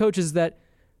is a lot of coaches that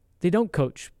they don't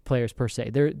coach players per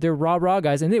se. They're raw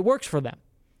guys, and it works for them,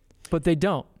 but they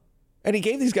don't. And he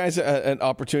gave these guys an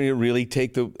opportunity to really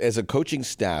take as a coaching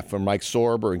staff, from Mike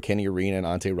Sorber and Kenny Arena and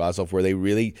Ante Razov, where they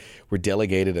really were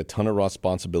delegated a ton of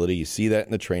responsibility. You see that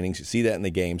in the trainings, you see that in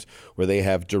the games, where they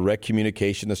have direct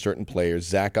communication to certain players.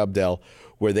 Zach Abdel,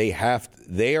 where they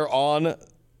are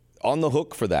on the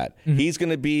hook for that. Mm-hmm. He's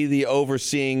going to be the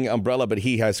overseeing umbrella, but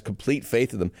he has complete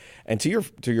faith in them. And to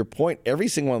your point, every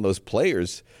single one of those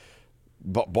players,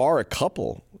 bar a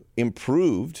couple,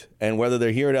 improved, and whether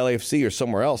they're here at LAFC or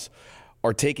somewhere else,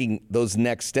 are taking those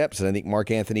next steps. And I think Mark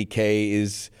Anthony Kaye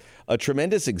is a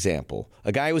tremendous example.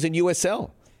 A guy who was in USL,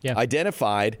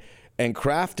 identified and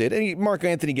crafted. And Mark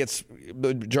Anthony gets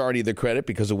the majority of the credit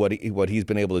because of what he's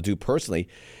been able to do personally.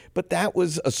 But that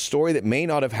was a story that may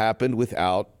not have happened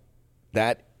without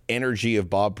that energy of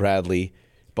Bob Bradley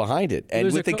behind it.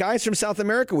 And with the guys from South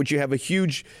America, which you have a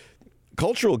huge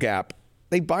cultural gap,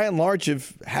 they by and large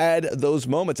have had those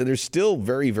moments, and they're still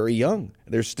very, very young.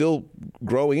 They're still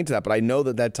growing into that, but I know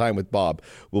that time with Bob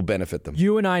will benefit them.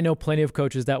 You and I know plenty of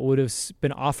coaches that would have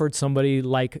been offered somebody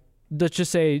like, let's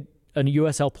just say, a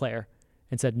USL player,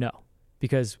 and said no,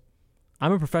 because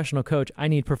I'm a professional coach. I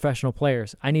need professional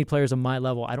players. I need players on my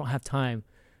level. I don't have time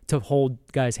to hold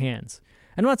guys' hands.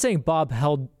 And I'm not saying Bob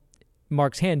held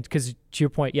Mark's hand, because to your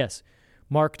point, yes,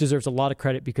 Mark deserves a lot of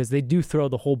credit because they do throw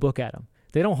the whole book at him.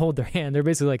 they don't hold their hand. They're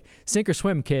basically like, sink or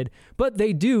swim, kid. But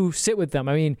they do sit with them.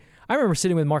 I mean, I remember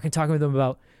sitting with Mark and talking with him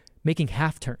about making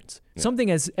half turns,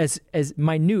 something as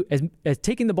minute as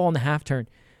taking the ball in the half turn.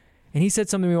 And he said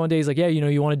something to me one day. He's like, yeah,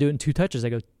 you want to do it in 2 touches. I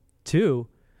go, 2?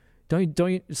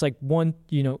 Don't you, it's like 1,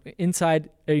 inside,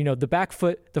 the back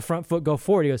foot, the front foot, go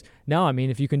forward. He goes, no, I mean,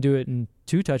 if you can do it in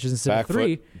 2 touches instead back of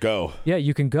 3, foot, go. Yeah,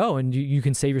 you can go and you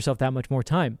can save yourself that much more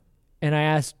time. And I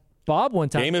asked Bob one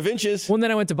time. Game of inches. Well,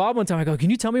 then I went to Bob one time. I go, can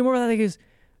you tell me more about that? He goes,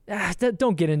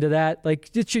 don't get into that. Like,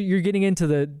 you're getting into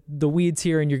the weeds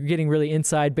here, and you're getting really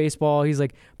inside baseball. He's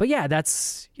like, but yeah,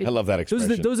 I love that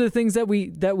expression. Those are the things that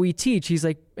we teach. He's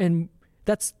like, and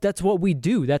that's what we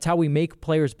do. That's how we make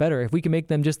players better. If we can make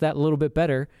them just that little bit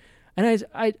better. And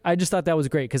I just thought that was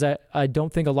great, because I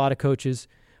don't think a lot of coaches.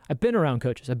 I've been around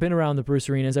coaches. I've been around the Bruce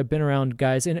Arenas. I've been around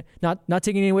guys, and not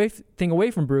taking anything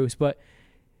away from Bruce, but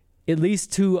at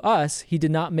least to us, he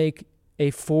did not make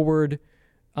a forward,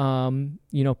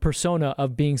 persona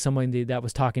of being someone that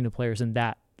was talking to players in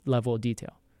that level of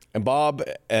detail. And Bob,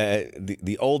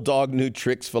 the old dog new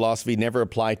tricks philosophy never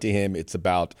applied to him. It's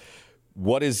about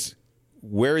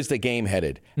where is the game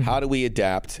headed? Mm-hmm. How do we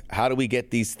adapt? How do we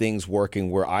get these things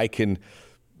working where I can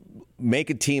make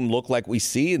a team look like we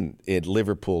see in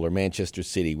Liverpool or Manchester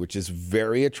City, which is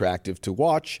very attractive to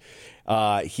watch.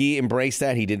 He embraced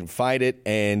that. He didn't fight it,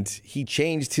 and he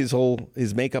changed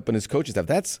his makeup and his coaching staff.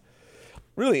 That's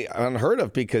really unheard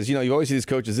of, because you always see these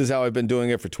coaches. This is how I've been doing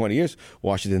it for 20 years.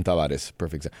 Washington Tavares,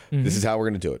 perfect example. Mm-hmm. This is how we're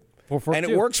going to do it. 4-4-2. And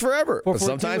it works forever. But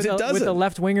sometimes it doesn't. With the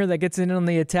left winger that gets in on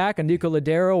the attack, a Nico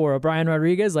Ladero or a Brian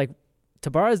Rodriguez, like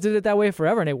Tavares did it that way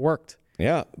forever, and it worked.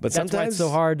 Yeah, but that's why it's so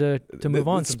hard to move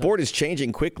on. The sport is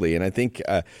changing quickly, and I think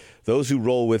those who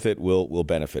roll with it will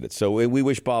benefit it. So we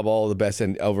wish Bob all the best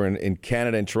over in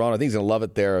Canada and Toronto. I think he's going to love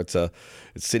it there. It's a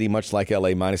city much like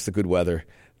LA, minus the good weather.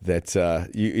 That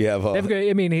you have. They have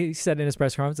great, he said in his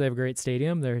press conference they have a great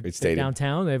stadium. They're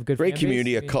downtown. They have good great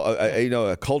community,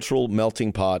 a cultural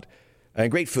melting pot, and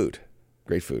great food,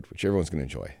 which everyone's going to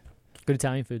enjoy. Good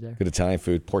Italian food there. Good Italian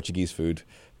food, Portuguese food.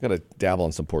 Got to dabble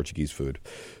on some Portuguese food.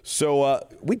 So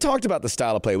we talked about the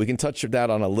style of play. We can touch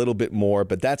that on a little bit more,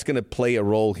 but that's going to play a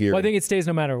role here. Well, I think it stays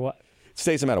no matter what.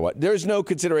 Stays no matter what. There's no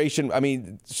consideration. I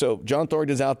mean, so John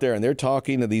Thornton's out there, and they're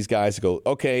talking to these guys who go,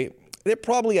 okay, they're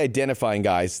probably identifying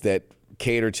guys that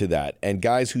cater to that. And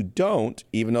guys who don't,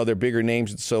 even though they're bigger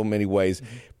names in so many ways,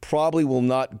 probably will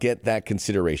not get that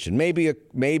consideration. Maybe a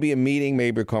meeting,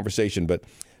 maybe a conversation, but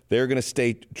they're going to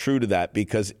stay true to that,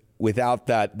 because without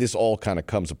that, this all kind of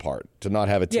comes apart, to not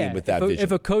have a team with that vision.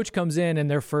 If a coach comes in and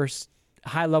their first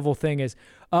high-level thing is,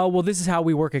 this is how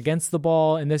we work against the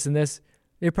ball and this,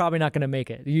 you're probably not going to make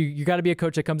it. You got to be a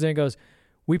coach that comes in and goes,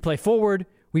 we play forward,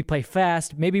 we play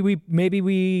fast. Maybe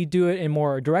we do it in a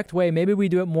more direct way. Maybe we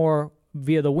do it more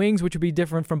via the wings, which would be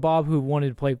different from Bob, who wanted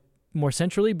to play more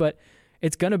centrally. But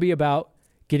it's going to be about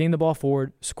getting the ball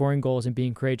forward, scoring goals, and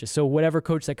being courageous. So whatever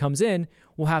coach that comes in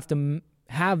will have to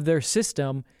have their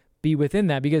system be within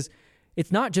that, because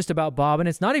it's not just about Bob, and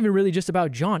it's not even really just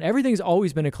about John. Everything's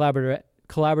always been a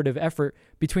collaborative effort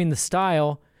between the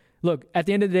style. Look, at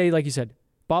the end of the day, like you said,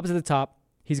 Bob's at the top.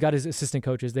 He's got his assistant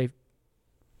coaches. They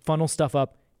funnel stuff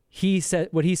up.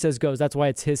 What he says goes. That's why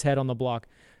it's his head on the block.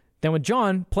 Then with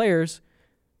John, players,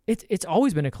 it's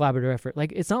always been a collaborative effort.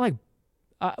 Like, it's not like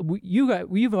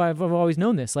I've always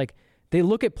known this. Like, they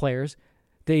look at players.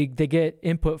 They get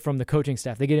input from the coaching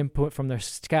staff. They get input from their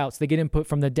scouts. They get input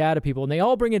from the data people, and they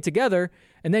all bring it together.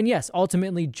 And then, yes,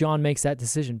 ultimately John makes that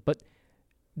decision. But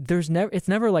it's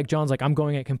never like John's like, I'm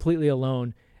going it completely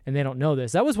alone, and they don't know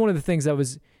this. That was one of the things that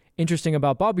was interesting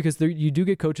about Bob, because you do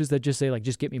get coaches that just say, like,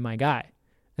 just get me my guy,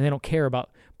 and they don't care about.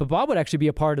 But Bob would actually be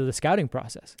a part of the scouting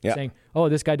process, saying, oh,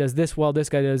 this guy does this well, this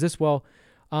guy does this well.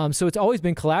 So it's always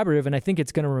been collaborative, and I think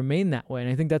it's going to remain that way. And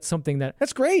I think that's something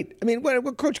that's great. I mean,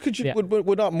 what coach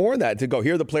would not more that to go,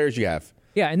 here are the players you have.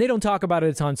 Yeah, and they don't talk about it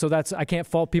a ton, so I can't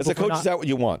fault people. As a coach, is that what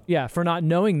you want? Yeah, for not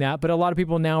knowing that. But a lot of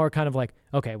people now are kind of like,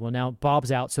 okay, well, now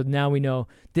Bob's out, so now we know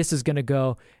this is going to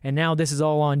go, and now this is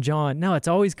all on John. No, it's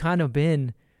always kind of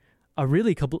been a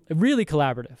really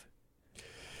collaborative.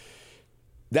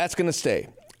 That's going to stay.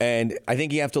 And I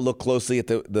think you have to look closely at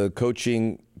the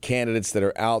coaching candidates that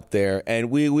are out there. And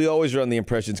we always are on the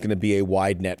impression it's going to be a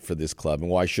wide net for this club. And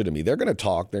why shouldn't we? They're going to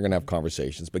talk. They're going to have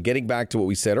conversations. But getting back to what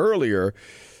we said earlier,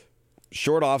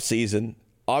 short off season.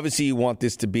 Obviously, you want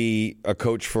this to be a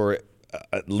coach for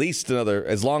at least another,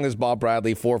 as long as Bob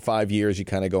Bradley, 4 or 5 years, you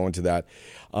kind of go into that.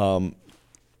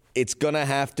 It's going to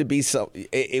have to be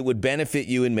it would benefit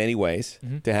you in many ways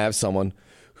to have someone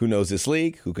who knows this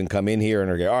league, who can come in here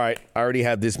and go, all right, I already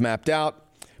have this mapped out.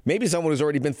 maybe someone who's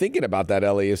already been thinking about that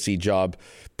LAFC job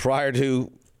prior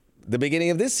to the beginning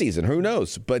of this season. Who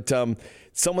knows? But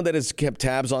someone that has kept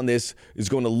tabs on this is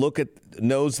going to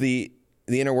knows the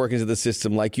inner workings of the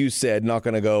system. Like you said, not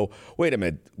going to go, wait a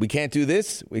minute, we can't do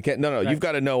this? We can't. No, right. You've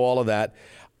got to know all of that.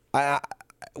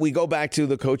 We go back to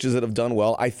the coaches that have done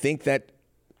well. I think that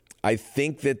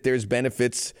there's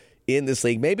benefits in this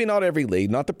league. Maybe not every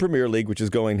league, not the Premier League, which is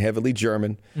going heavily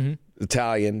German,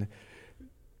 Italian.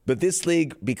 But this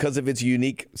league, because of its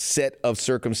unique set of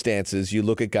circumstances, you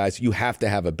look at guys, you have to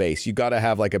have a base. You got to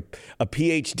have like a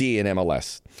PhD in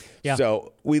MLS. Yeah.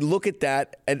 So we look at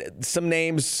that and some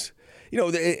names,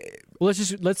 well,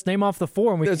 let's name off the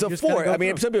four. And there's a four. I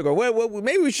mean, some people go, well,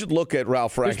 maybe we should look at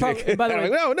Ralph Rangnick. By the way,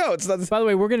 no, it's not. By the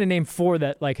way, we're going to name four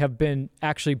that like have been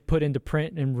actually put into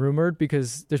print and rumored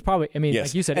because there's probably, yes.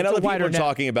 Like you said, and it's other people are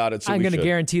talking about it. So I'm going to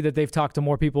guarantee that they've talked to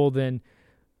more people than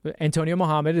Antonio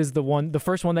Mohamed is the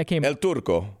first one that came. El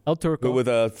Turco, with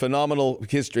a phenomenal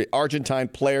history. Argentine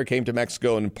player, came to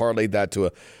Mexico and parlayed that to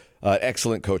an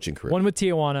excellent coaching career. One with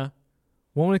Tijuana,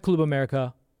 one with Club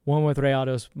America, one with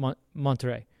Rayados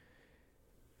Monterrey.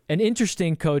 An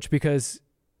interesting coach because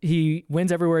he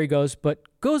wins everywhere he goes, but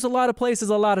goes a lot of places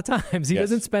a lot of times. He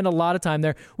doesn't spend a lot of time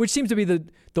there, which seems to be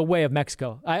the way of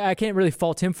Mexico. I can't really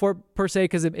fault him for it per se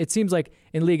because it seems like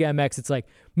in Liga MX, it's like,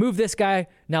 move this guy,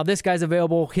 now this guy's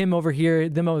available, him over here,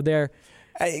 them over there.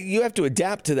 You have to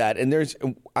adapt to that. And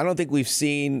I don't think we've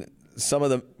seen some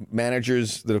of the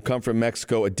managers that have come from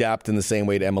Mexico adapt in the same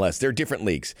way to MLS. They're different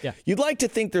leagues. Yeah. You'd like to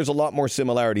think there's a lot more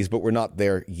similarities, but we're not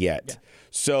there yet. Yeah.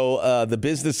 So the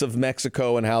business of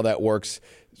Mexico and how that works,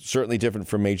 certainly different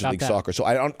from Major League Soccer. So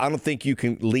I don't think you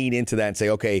can lean into that and say,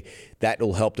 okay, that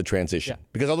will help the transition. Yeah.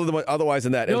 Because otherwise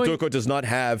than that, El Turco does not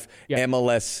have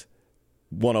MLS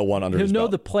 101 under his belt. He'll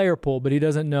know the player pool, but he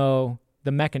doesn't know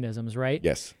the mechanisms, right?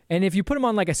 Yes. And if you put him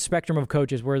on like a spectrum of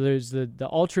coaches where there's the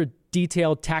ultra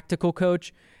detailed tactical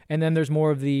coach, and then there's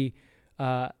more of the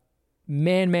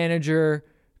man manager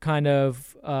kind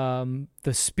of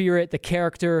the spirit, the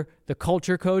character, the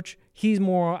culture coach, he's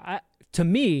more, to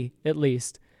me at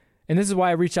least, and this is why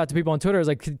I reached out to people on Twitter, I was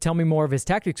like, tell me more of his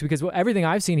tactics, because everything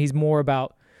I've seen, he's more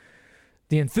about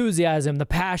the enthusiasm, the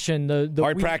passion, the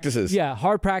hard practices. Yeah,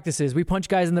 hard practices. We punch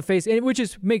guys in the face,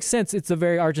 which makes sense. It's a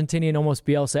very Argentinian, almost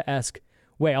Bielsa-esque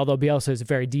way, although Bielsa is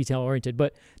very detail-oriented.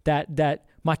 But that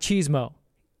machismo,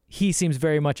 he seems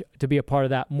very much to be a part of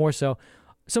that, more so.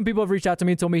 Some people have reached out to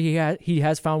me and told me he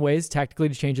has found ways tactically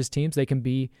to change his teams. They can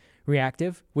be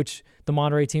reactive, which the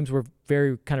Monterrey teams were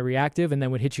very kind of reactive and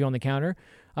then would hit you on the counter.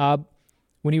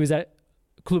 When he was at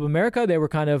Club America, they were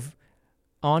kind of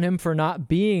on him for not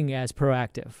being as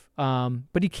proactive.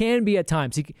 But he can be at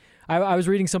times. I was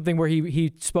reading something where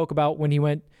he spoke about when he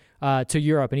went to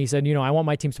Europe, and he said, I want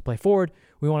my teams to play forward.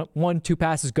 We want 1-2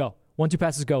 passes, go. 1-2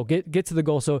 passes, go. Get to the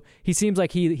goal. So he seems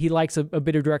like he likes a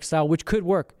bit of direct style, which could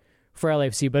work for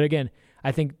LAFC. But again,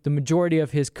 I think the majority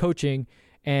of his coaching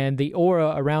and the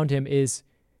aura around him is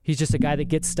he's just a guy that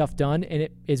gets stuff done, and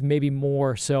it is maybe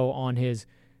more so on his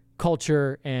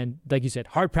culture and, like you said,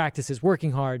 hard practices,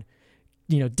 working hard,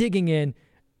 digging in.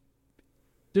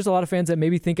 There's a lot of fans that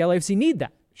maybe think LAFC need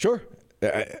that. Sure.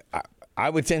 I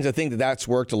would tend to think that that's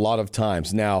worked a lot of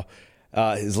times. Now,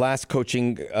 his last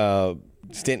coaching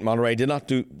stint in Monterrey did not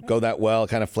go that well,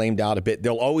 kind of flamed out a bit.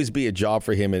 There'll always be a job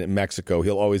for him in Mexico.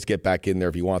 He'll always get back in there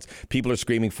if he wants. People are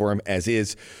screaming for him, as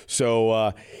is.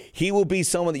 So he will be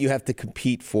someone that you have to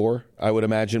compete for, I would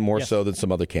imagine, more so than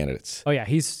some other candidates. Oh, yeah.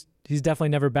 He's definitely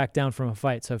never backed down from a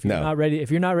fight. So if you're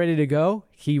not ready to go,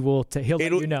 he'll let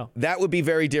you know. That would be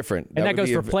very different. And that goes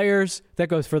for players. That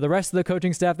goes for the rest of the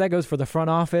coaching staff. That goes for the front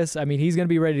office. I mean, he's going to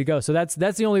be ready to go. So that's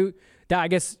the only, I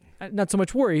guess, not so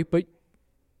much worry, but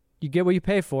you get what you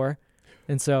pay for.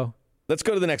 And so let's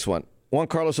go to the next one. Juan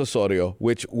Carlos Osorio,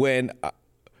 which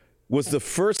was the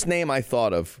first name I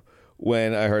thought of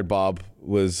when I heard Bob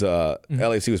was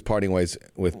LAFC was parting ways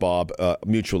with Bob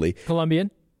mutually.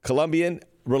 Colombian.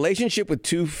 Relationship with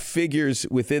two figures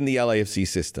within the LAFC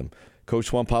system.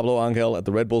 Coach Juan Pablo Angel at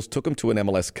the Red Bulls took him to an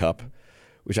MLS Cup,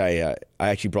 which I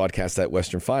actually broadcast that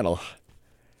Western Final.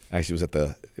 Actually,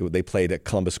 they played at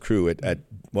Columbus Crew at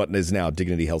what is now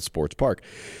Dignity Health Sports Park.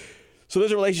 So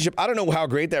there's a relationship. I don't know how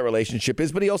great that relationship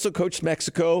is, but he also coached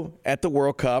Mexico at the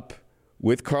World Cup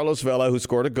with Carlos Vela, who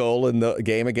scored a goal in the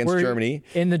game against Germany.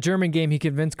 In the German game, he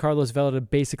convinced Carlos Vela to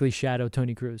basically shadow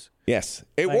Toni Kroos. Yes.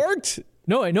 It worked.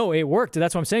 No, it worked.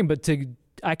 That's what I'm saying. But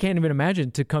I can't even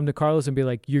imagine to come to Carlos and be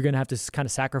like, you're going to have to kind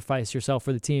of sacrifice yourself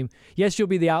for the team. Yes, you'll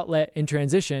be the outlet in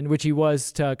transition, which he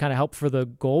was to kind of help for the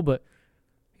goal, but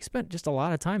he spent just a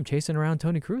lot of time chasing around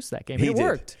Toni Kroos that game. It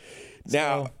worked.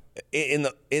 Now, in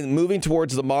moving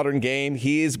towards the modern game,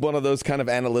 he is one of those kind of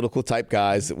analytical type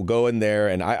guys that will go in there.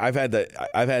 And I've had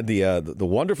the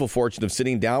wonderful fortune of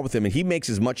sitting down with him, and he makes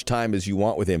as much time as you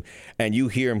want with him, and you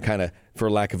hear him kind of, for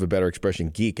lack of a better expression,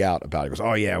 geek out about it. He goes,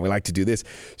 "Oh yeah, we like to do this."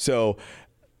 So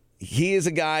he is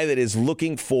a guy that is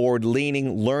looking forward,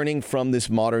 learning from this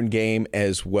modern game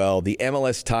as well. The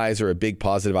MLS ties are a big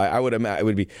positive. I would imagine it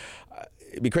would be.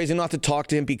 It'd be crazy not to talk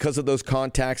to him because of those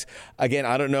contacts. Again,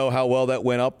 I don't know how well that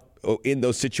went up in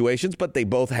those situations, but they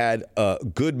both had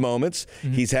good moments.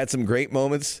 Mm-hmm. He's had some great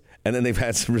moments, and then they've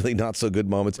had some really not so good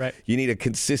moments. Right. You need a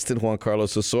consistent Juan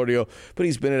Carlos Osorio, but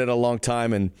he's been in it a long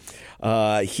time, and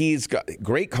he's got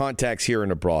great contacts here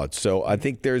and abroad. So I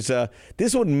think this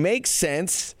would make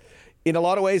sense in a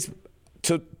lot of ways.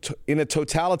 In a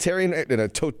totalitarian,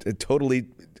 totally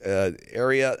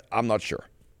area, I'm not sure.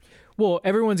 Well,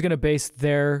 everyone's going to base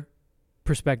their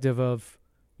perspective of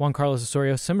Juan Carlos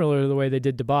Osorio similar to the way they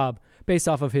did to Bob, based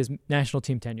off of his national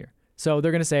team tenure. So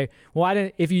they're going to say, well,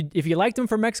 if you liked him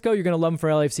for Mexico, you're going to love him for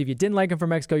LAFC. If you didn't like him for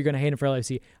Mexico, you're going to hate him for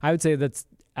LAFC. I would say that's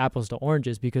apples to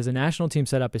oranges because the national team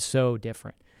setup is so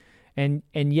different. And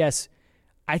yes,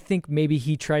 I think maybe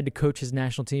he tried to coach his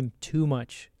national team too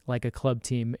much like a club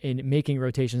team in making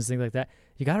rotations, things like that.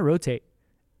 You got to rotate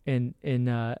in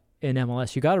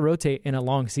MLS. You got to rotate in a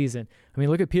long season. I mean,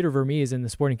 look at Peter Vermees in the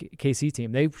Sporting KC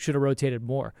team. They should have rotated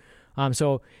more.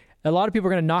 So a lot of people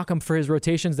are going to knock him for his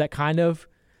rotations that kind of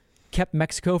kept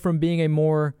Mexico from being a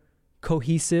more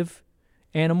cohesive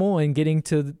animal and getting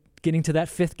to that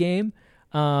fifth game.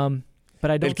 But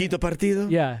I don't. El quinto partido.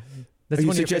 Yeah, that's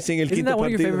one suggesting el quinto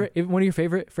partido? One of your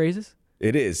favorite phrases?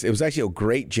 It is. It was actually a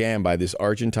great jam by this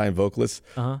Argentine vocalist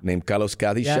named Carlos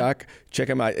Cadillach. Yeah. Check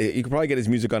him out. You can probably get his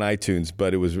music on iTunes,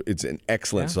 but it's an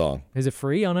excellent song. Is it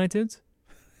free on iTunes?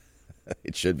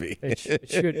 It should be. It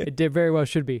should. It did very well.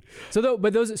 Should be. So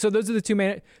those are the two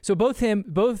main. So both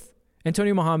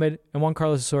Antonio Mohamed and Juan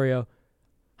Carlos Osorio,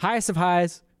 highest of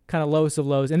highs, kind of lowest of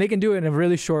lows, and they can do it in a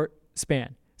really short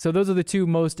span. So those are the two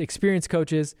most experienced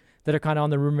coaches that are kind of on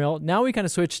the rumor mill. Now we kind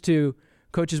of switch to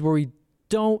coaches where we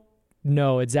don't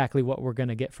know exactly what we're going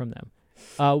to get from them.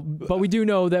 But we do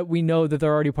know that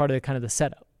they're already part of the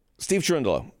setup. Steve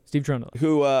Cherundolo.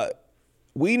 Who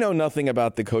we know nothing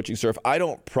about the coaching staff. I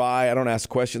don't pry. I don't ask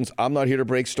questions. I'm not here to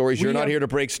break stories. You're not here to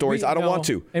break stories. I don't want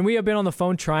to. And we have been on the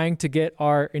phone trying to get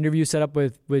our interview set up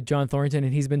with John Thornton,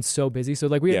 and he's been so busy. So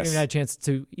we haven't even had a chance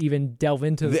to even delve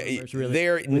into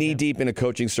They're knee deep in a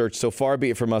coaching search. So far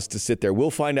be it from us to sit there. We'll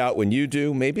find out when you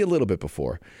do, maybe a little bit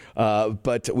before.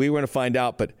 But we were going to find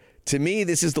out. But to me,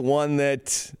 this is the one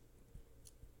that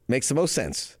makes the most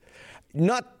sense.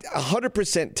 Not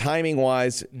 100%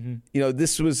 timing-wise. Mm-hmm.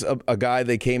 This was a guy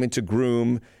they came in to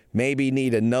groom, maybe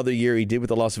need another year. He did with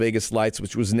the Las Vegas Lights,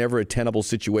 which was never a tenable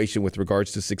situation with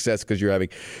regards to success because you're having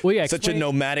such a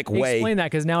nomadic way. Explain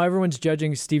that, because now everyone's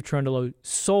judging Steve Cherundolo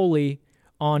solely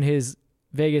on his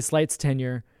Vegas Lights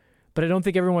tenure, but I don't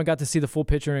think everyone got to see the full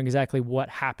picture and exactly what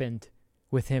happened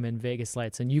with him in Vegas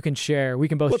Lights. And we can both share.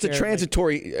 Well, it's a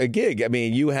transitory gig. I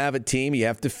mean, you have a team, you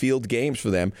have to field games for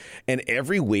them. And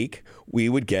every week we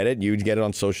would get it. You would get it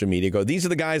on social media. Go, these are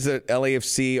the guys that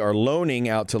LAFC are loaning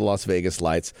out to the Las Vegas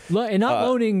Lights. And not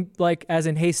loaning as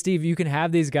in, hey, Steve, you can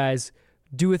have these guys,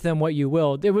 do with them what you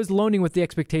will. It was loaning with the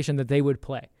expectation that they would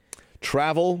play.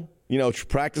 Travel,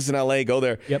 practice in LA, go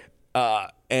there. Yep.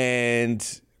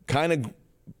 And kind of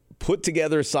put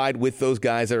together a side with those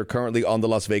guys that are currently on the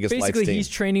Las Vegas Lights team. Basically, he's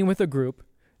training with a group.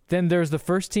 Then there's the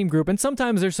first team group, and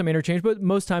sometimes there's some interchange, but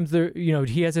most times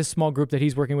he has his small group that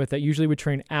he's working with that usually would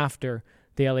train after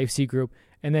the LAFC group.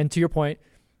 And then to your point,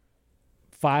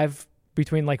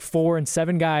 between 4 and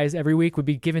 7 guys every week would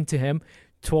be given to him,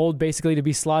 told basically to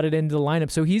be slotted into the lineup.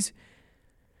 So he's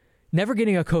never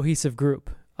getting a cohesive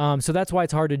group. So that's why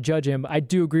it's hard to judge him. I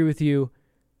do agree with you.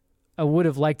 I would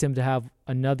have liked him to have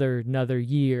another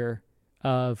year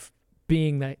of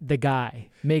being the guy,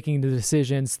 making the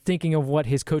decisions, thinking of what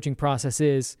his coaching process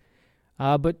is.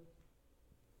 But,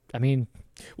 I mean...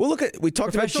 Well, we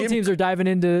talked about professional teams are diving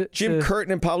into... Jim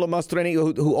Curtin and Pablo Mastroeni,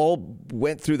 who all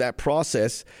went through that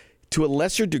process. To a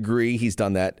lesser degree, he's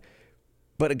done that.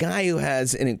 But a guy who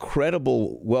has an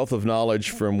incredible wealth of knowledge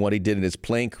from what he did in his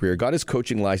playing career, got his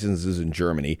coaching licenses in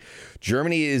Germany.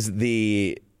 Germany is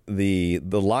the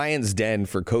lion's den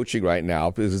for coaching right now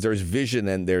because there's vision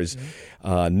and there's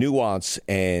nuance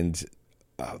and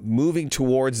moving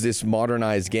towards this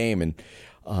modernized game and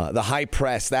the high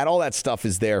press, all that stuff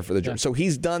is there for the Germans. So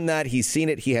he's done that. He's seen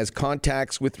it. He has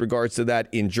contacts with regards to that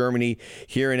in Germany,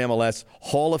 here in MLS.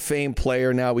 Hall of Fame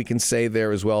player now we can say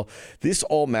there as well. This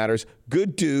all matters.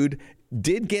 Good dude.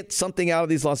 did get something out of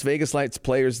these Las Vegas Lights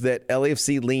players that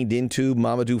LAFC leaned into.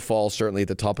 Mamadou Fall certainly at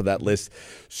the top of that list.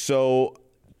 So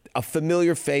a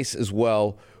familiar face as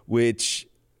well, which,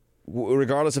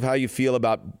 regardless of how you feel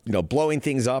about blowing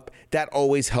things up, that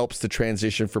always helps the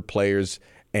transition for players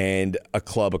and a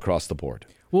club across the board.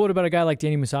 Well, what about a guy like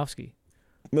Danny Musovski?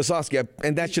 Musovski,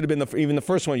 and that should have been even the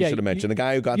first one you should have mentioned. The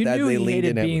guy who got that, they leaned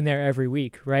in. Being there every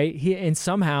week, right? And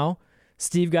somehow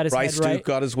Steve got his Bryce head right. Duke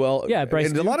got as well. Yeah, Bryce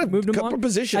and Duke a lot of moved him couple along.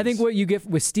 positions. I think what you get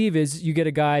with Steve is you get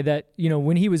a guy that,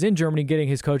 when he was in Germany getting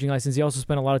his coaching license, he also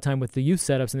spent a lot of time with the youth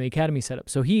setups and the academy setups.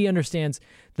 So he understands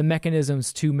the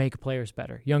mechanisms to make players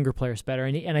better, younger players better.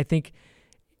 And I think,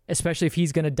 especially if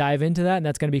he's going to dive into that, and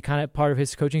that's going to be kind of part of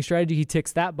his coaching strategy, he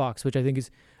ticks that box, which I think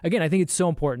is, again, I think it's so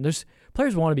important. There's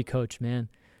players want to be coached, man.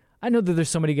 I know that there's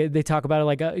somebody, they talk about it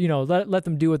like, let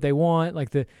them do what they want.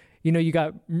 Like you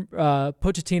got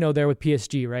Pochettino there with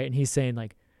PSG, right? And he's saying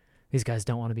like, these guys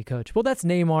don't want to be coached. Well, that's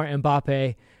Neymar,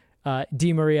 Mbappe,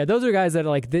 Di Maria. Those are guys that are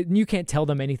like, you can't tell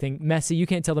them anything. Messi, you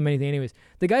can't tell them anything anyways.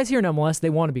 The guys here in MLS, they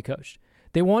want to be coached.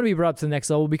 They want to be brought up to the next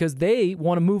level because they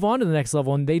want to move on to the next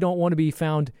level, and they don't want to be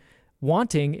found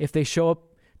wanting if they show up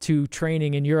to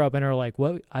training in Europe and are like,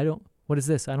 what is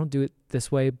this? I don't do it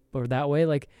this way or that way.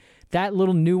 Like that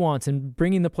little nuance and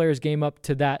bringing the player's game up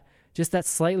to that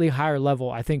slightly higher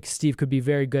level. I think Steve could be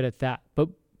very good at that, but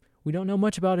we don't know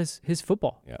much about his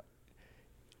football. Yeah.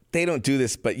 They don't do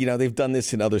this, but they've done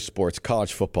this in other sports.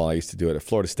 College football, I used to do it at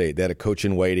Florida State. They had a coach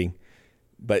in waiting.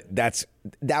 But that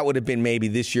would have been maybe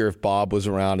this year if Bob was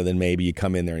around, and then maybe you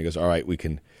come in there and he goes, all right, we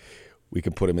can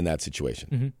put him in that situation.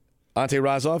 Mm-hmm. Ante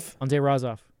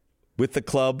Razov with the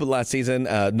club last season,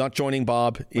 not joining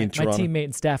Bob in Toronto. My teammate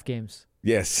in staff games.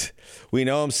 Yes, we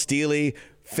know him. Steely,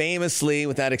 famously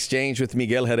with that exchange with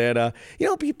Miguel Herrera.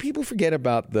 People forget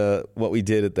about what we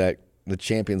did at the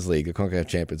Champions League, the CONCACAF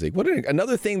Champions League.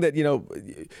 Another thing that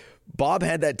Bob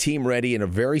had that team ready in a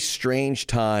very strange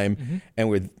time, and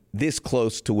we're this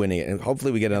close to winning it. And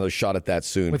hopefully we get another shot at that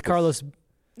soon. With Carlos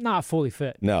not fully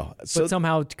fit. No. But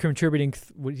somehow contributing.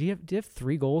 Do you have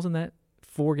 3 goals in that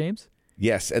 4 games?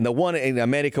 Yes. And the one in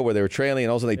America where they were trailing,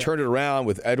 and also they turned it around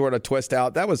with Eduardo Twist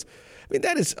out. That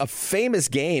is a famous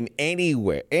game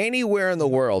anywhere in the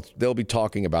world. They'll be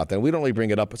talking about that. We don't really bring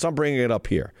it up, so I'm bringing it up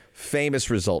here. Famous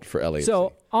result for LAFC.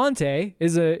 So Ante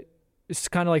it's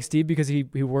kind of like Steve because he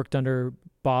worked under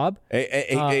Bob.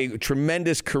 A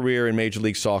tremendous career in Major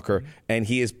League Soccer, and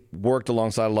he has worked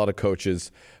alongside a lot of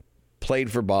coaches,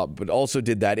 played for Bob, but also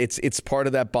did that. It's part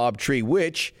of that Bob tree,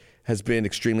 which has been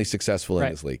extremely successful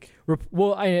in this league.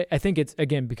 Well, I think it's,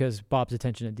 again, because Bob's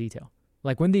attention to detail.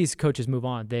 Like when these coaches move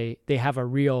on, they have a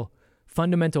real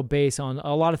fundamental base on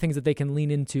a lot of things that they can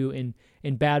lean into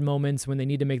in bad moments when they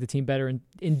need to make the team better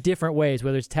in different ways,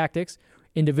 whether it's tactics,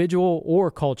 individual, or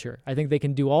culture. I think they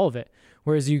can do all of it.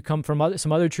 Whereas you come from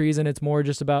some other trees and it's more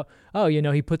just about,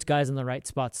 he puts guys in the right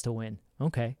spots to win.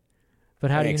 Okay. But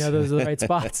how Thanks. do you know those are the right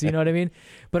spots? You know what I mean?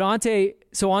 But Ante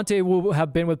will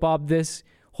have been with Bob this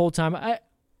whole time.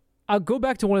 I'll go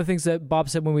back to one of the things that Bob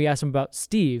said when we asked him about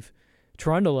Steve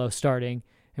Cherundolo starting.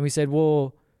 And we said,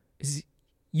 well,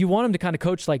 you want him to kind of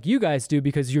coach like you guys do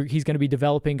because he's going to be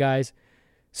developing guys.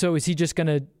 So is he just going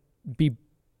to be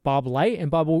Bob Light? And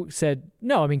Bob said,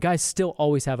 no, guys still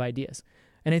always have ideas.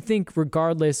 And I think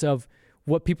regardless of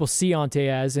what people see Ante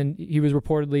as, and he was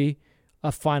reportedly a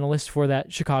finalist for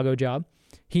that Chicago job,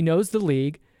 he knows the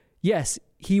league. Yes,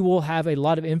 he will have a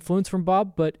lot of influence from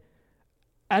Bob, but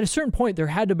at a certain point, there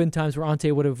had to have been times where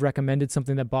Ante would have recommended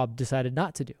something that Bob decided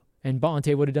not to do, and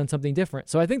Ante would have done something different.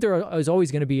 So I think there is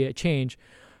always going to be a change.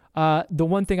 The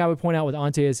one thing I would point out with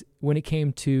Ante is when it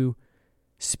came to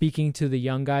speaking to the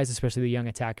young guys, especially the young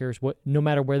attackers, no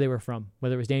matter where they were from,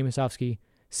 whether it was Danny Musovski,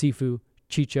 Sifu,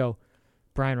 Chicho,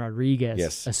 Brian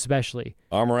Rodriguez, especially.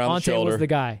 Arm around the shoulder.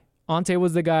 Ante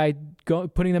was the guy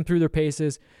putting them through their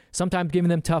paces, sometimes giving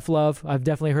them tough love. I've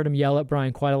definitely heard him yell at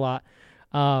Brian quite a lot.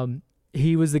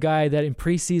 He was the guy that in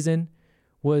preseason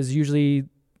was usually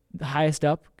the highest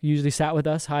up, usually sat with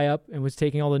us high up and was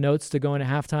taking all the notes to go into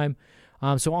halftime.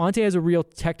 So Ante has a real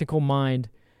technical mind.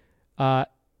 But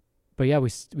yeah, we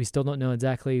still don't know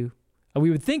exactly.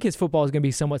 We would think his football is going to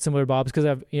be somewhat similar to Bob's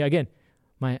because again,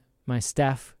 my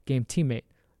staff game teammate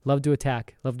loved to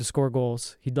attack, loved to score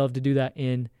goals. He'd love to do that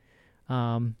in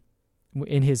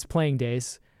his playing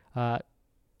days.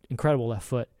 Incredible left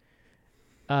foot.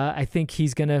 I think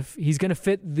he's gonna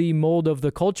fit the mold of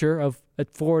the culture of a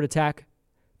forward attack,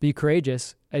 be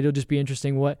courageous. It'll just be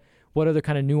interesting what other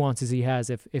kind of nuances he has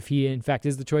if he in fact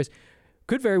is the choice.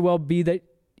 Could very well be that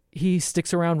he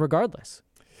sticks around regardless.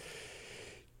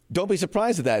 Don't be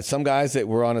surprised at that. Some guys that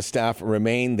were on a staff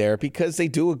remain there because they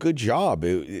do a good job.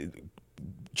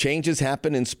 changes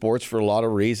happen in sports for a lot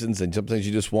of reasons, and sometimes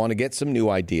you just want to get some new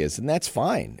ideas, and that's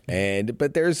fine.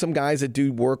 But there's some guys that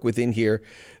do work within here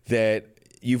that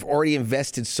you've already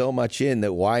invested so much in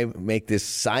that why make this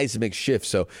seismic shift?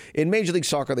 So in Major League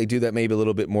Soccer, they do that maybe a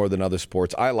little bit more than other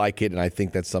sports. I like it, and I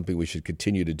think that's something we should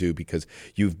continue to do because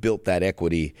you've built that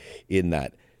equity in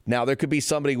that. Now, there could be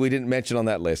somebody we didn't mention on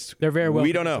that list. They're very well.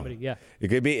 We don't know. Somebody, yeah.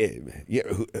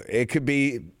 It could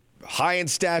be high in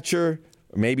stature,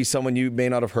 or maybe someone you may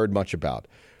not have heard much about.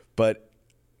 But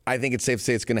I think it's safe to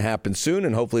say it's going to happen soon,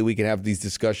 and hopefully we can have these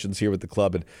discussions here with the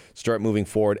club and start moving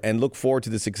forward and look forward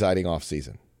to this exciting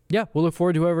offseason. Yeah, we'll look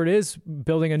forward to whoever it is.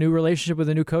 Building a new relationship with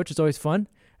a new coach is always fun,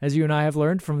 as you and I have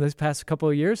learned from this past couple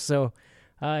of years. So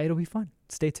it'll be fun.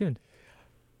 Stay tuned.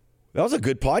 That was a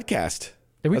good podcast.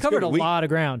 We covered a lot of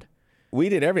ground. We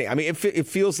did everything. I mean, it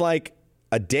feels like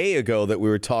a day ago that we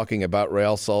were talking about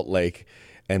Real Salt Lake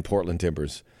and Portland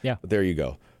Timbers. Yeah. But there you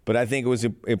go. But I think it was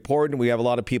important. We have a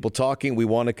lot of people talking. We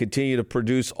want to continue to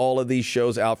produce all of these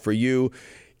shows out for you,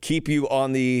 keep you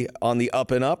on the up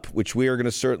and up, which we are going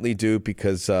to certainly do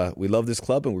because we love this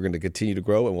club and we're going to continue to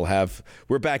grow. And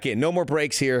we're back in. No more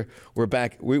breaks here. We're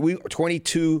back.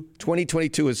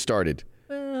 2022 has started.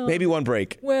 Maybe one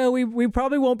break. Well, we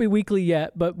probably won't be weekly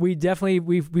yet, but we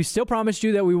still promised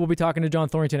you that we will be talking to John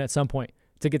Thornton at some point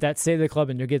to get that state of the club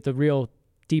and to get the real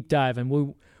deep dive. And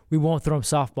we won't throw him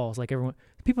softballs like everyone.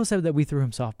 People said that we threw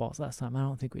him softballs last time. I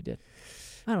don't think we did.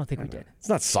 It's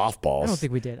not softballs. I don't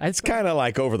think we did. It's kind of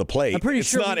like over the plate. I'm pretty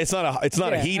sure it's not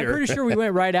a heater. I'm pretty sure we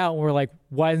went right out and we're like,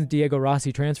 why isn't Diego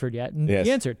Rossi transferred yet? And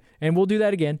he answered. And we'll do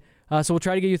that again. So we'll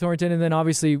try to get you Thornton, and then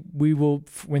obviously we will,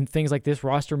 when things like this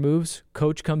roster moves,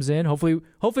 coach comes in. Hopefully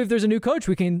if there's a new coach,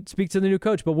 we can speak to the new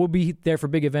coach. But we'll be there for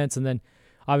big events, and then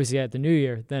obviously at the new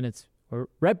year, then we're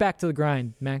right back to the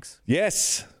grind, Max.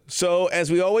 Yes. So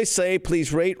as we always say,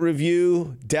 please rate,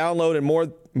 review, download, and more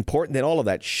important than all of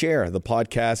that, share the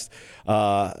podcast.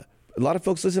 A lot of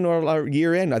folks listen to our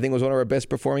year end. I think it was one of our best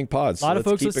performing pods. A lot of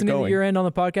folks listening to year end on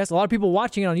the podcast. A lot of people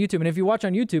watching it on YouTube. And if you watch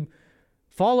on YouTube,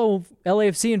 follow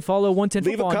LAFC and follow 110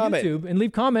 Leave Football on YouTube and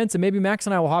leave comments, and maybe Max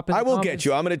and I will hop in. I will get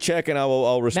you. I'm going to check and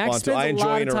I'll respond. Max to. I enjoy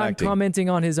spends a lot of time commenting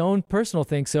on his own personal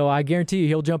things, so I guarantee you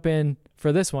he'll jump in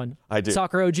for this one. I do.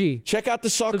 Soccer OG. Check out the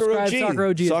Soccer Subscribe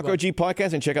OG. Soccer OG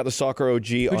podcast, and check out the Soccer OG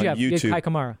on YouTube. Kai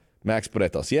Kamara. Max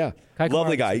Bretos. Yeah.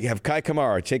 Lovely guy. You have Kai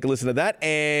Kamara. Take a listen to that.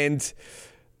 And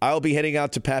I'll be heading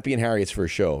out to Pappy and Harriet's for a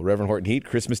show. Reverend Horton Heat,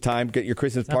 Christmas time. Get your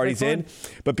Christmas parties in.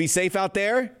 But be safe out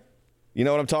there. You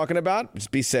know what I'm talking about?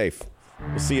 Just be safe.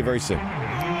 We'll see you very soon.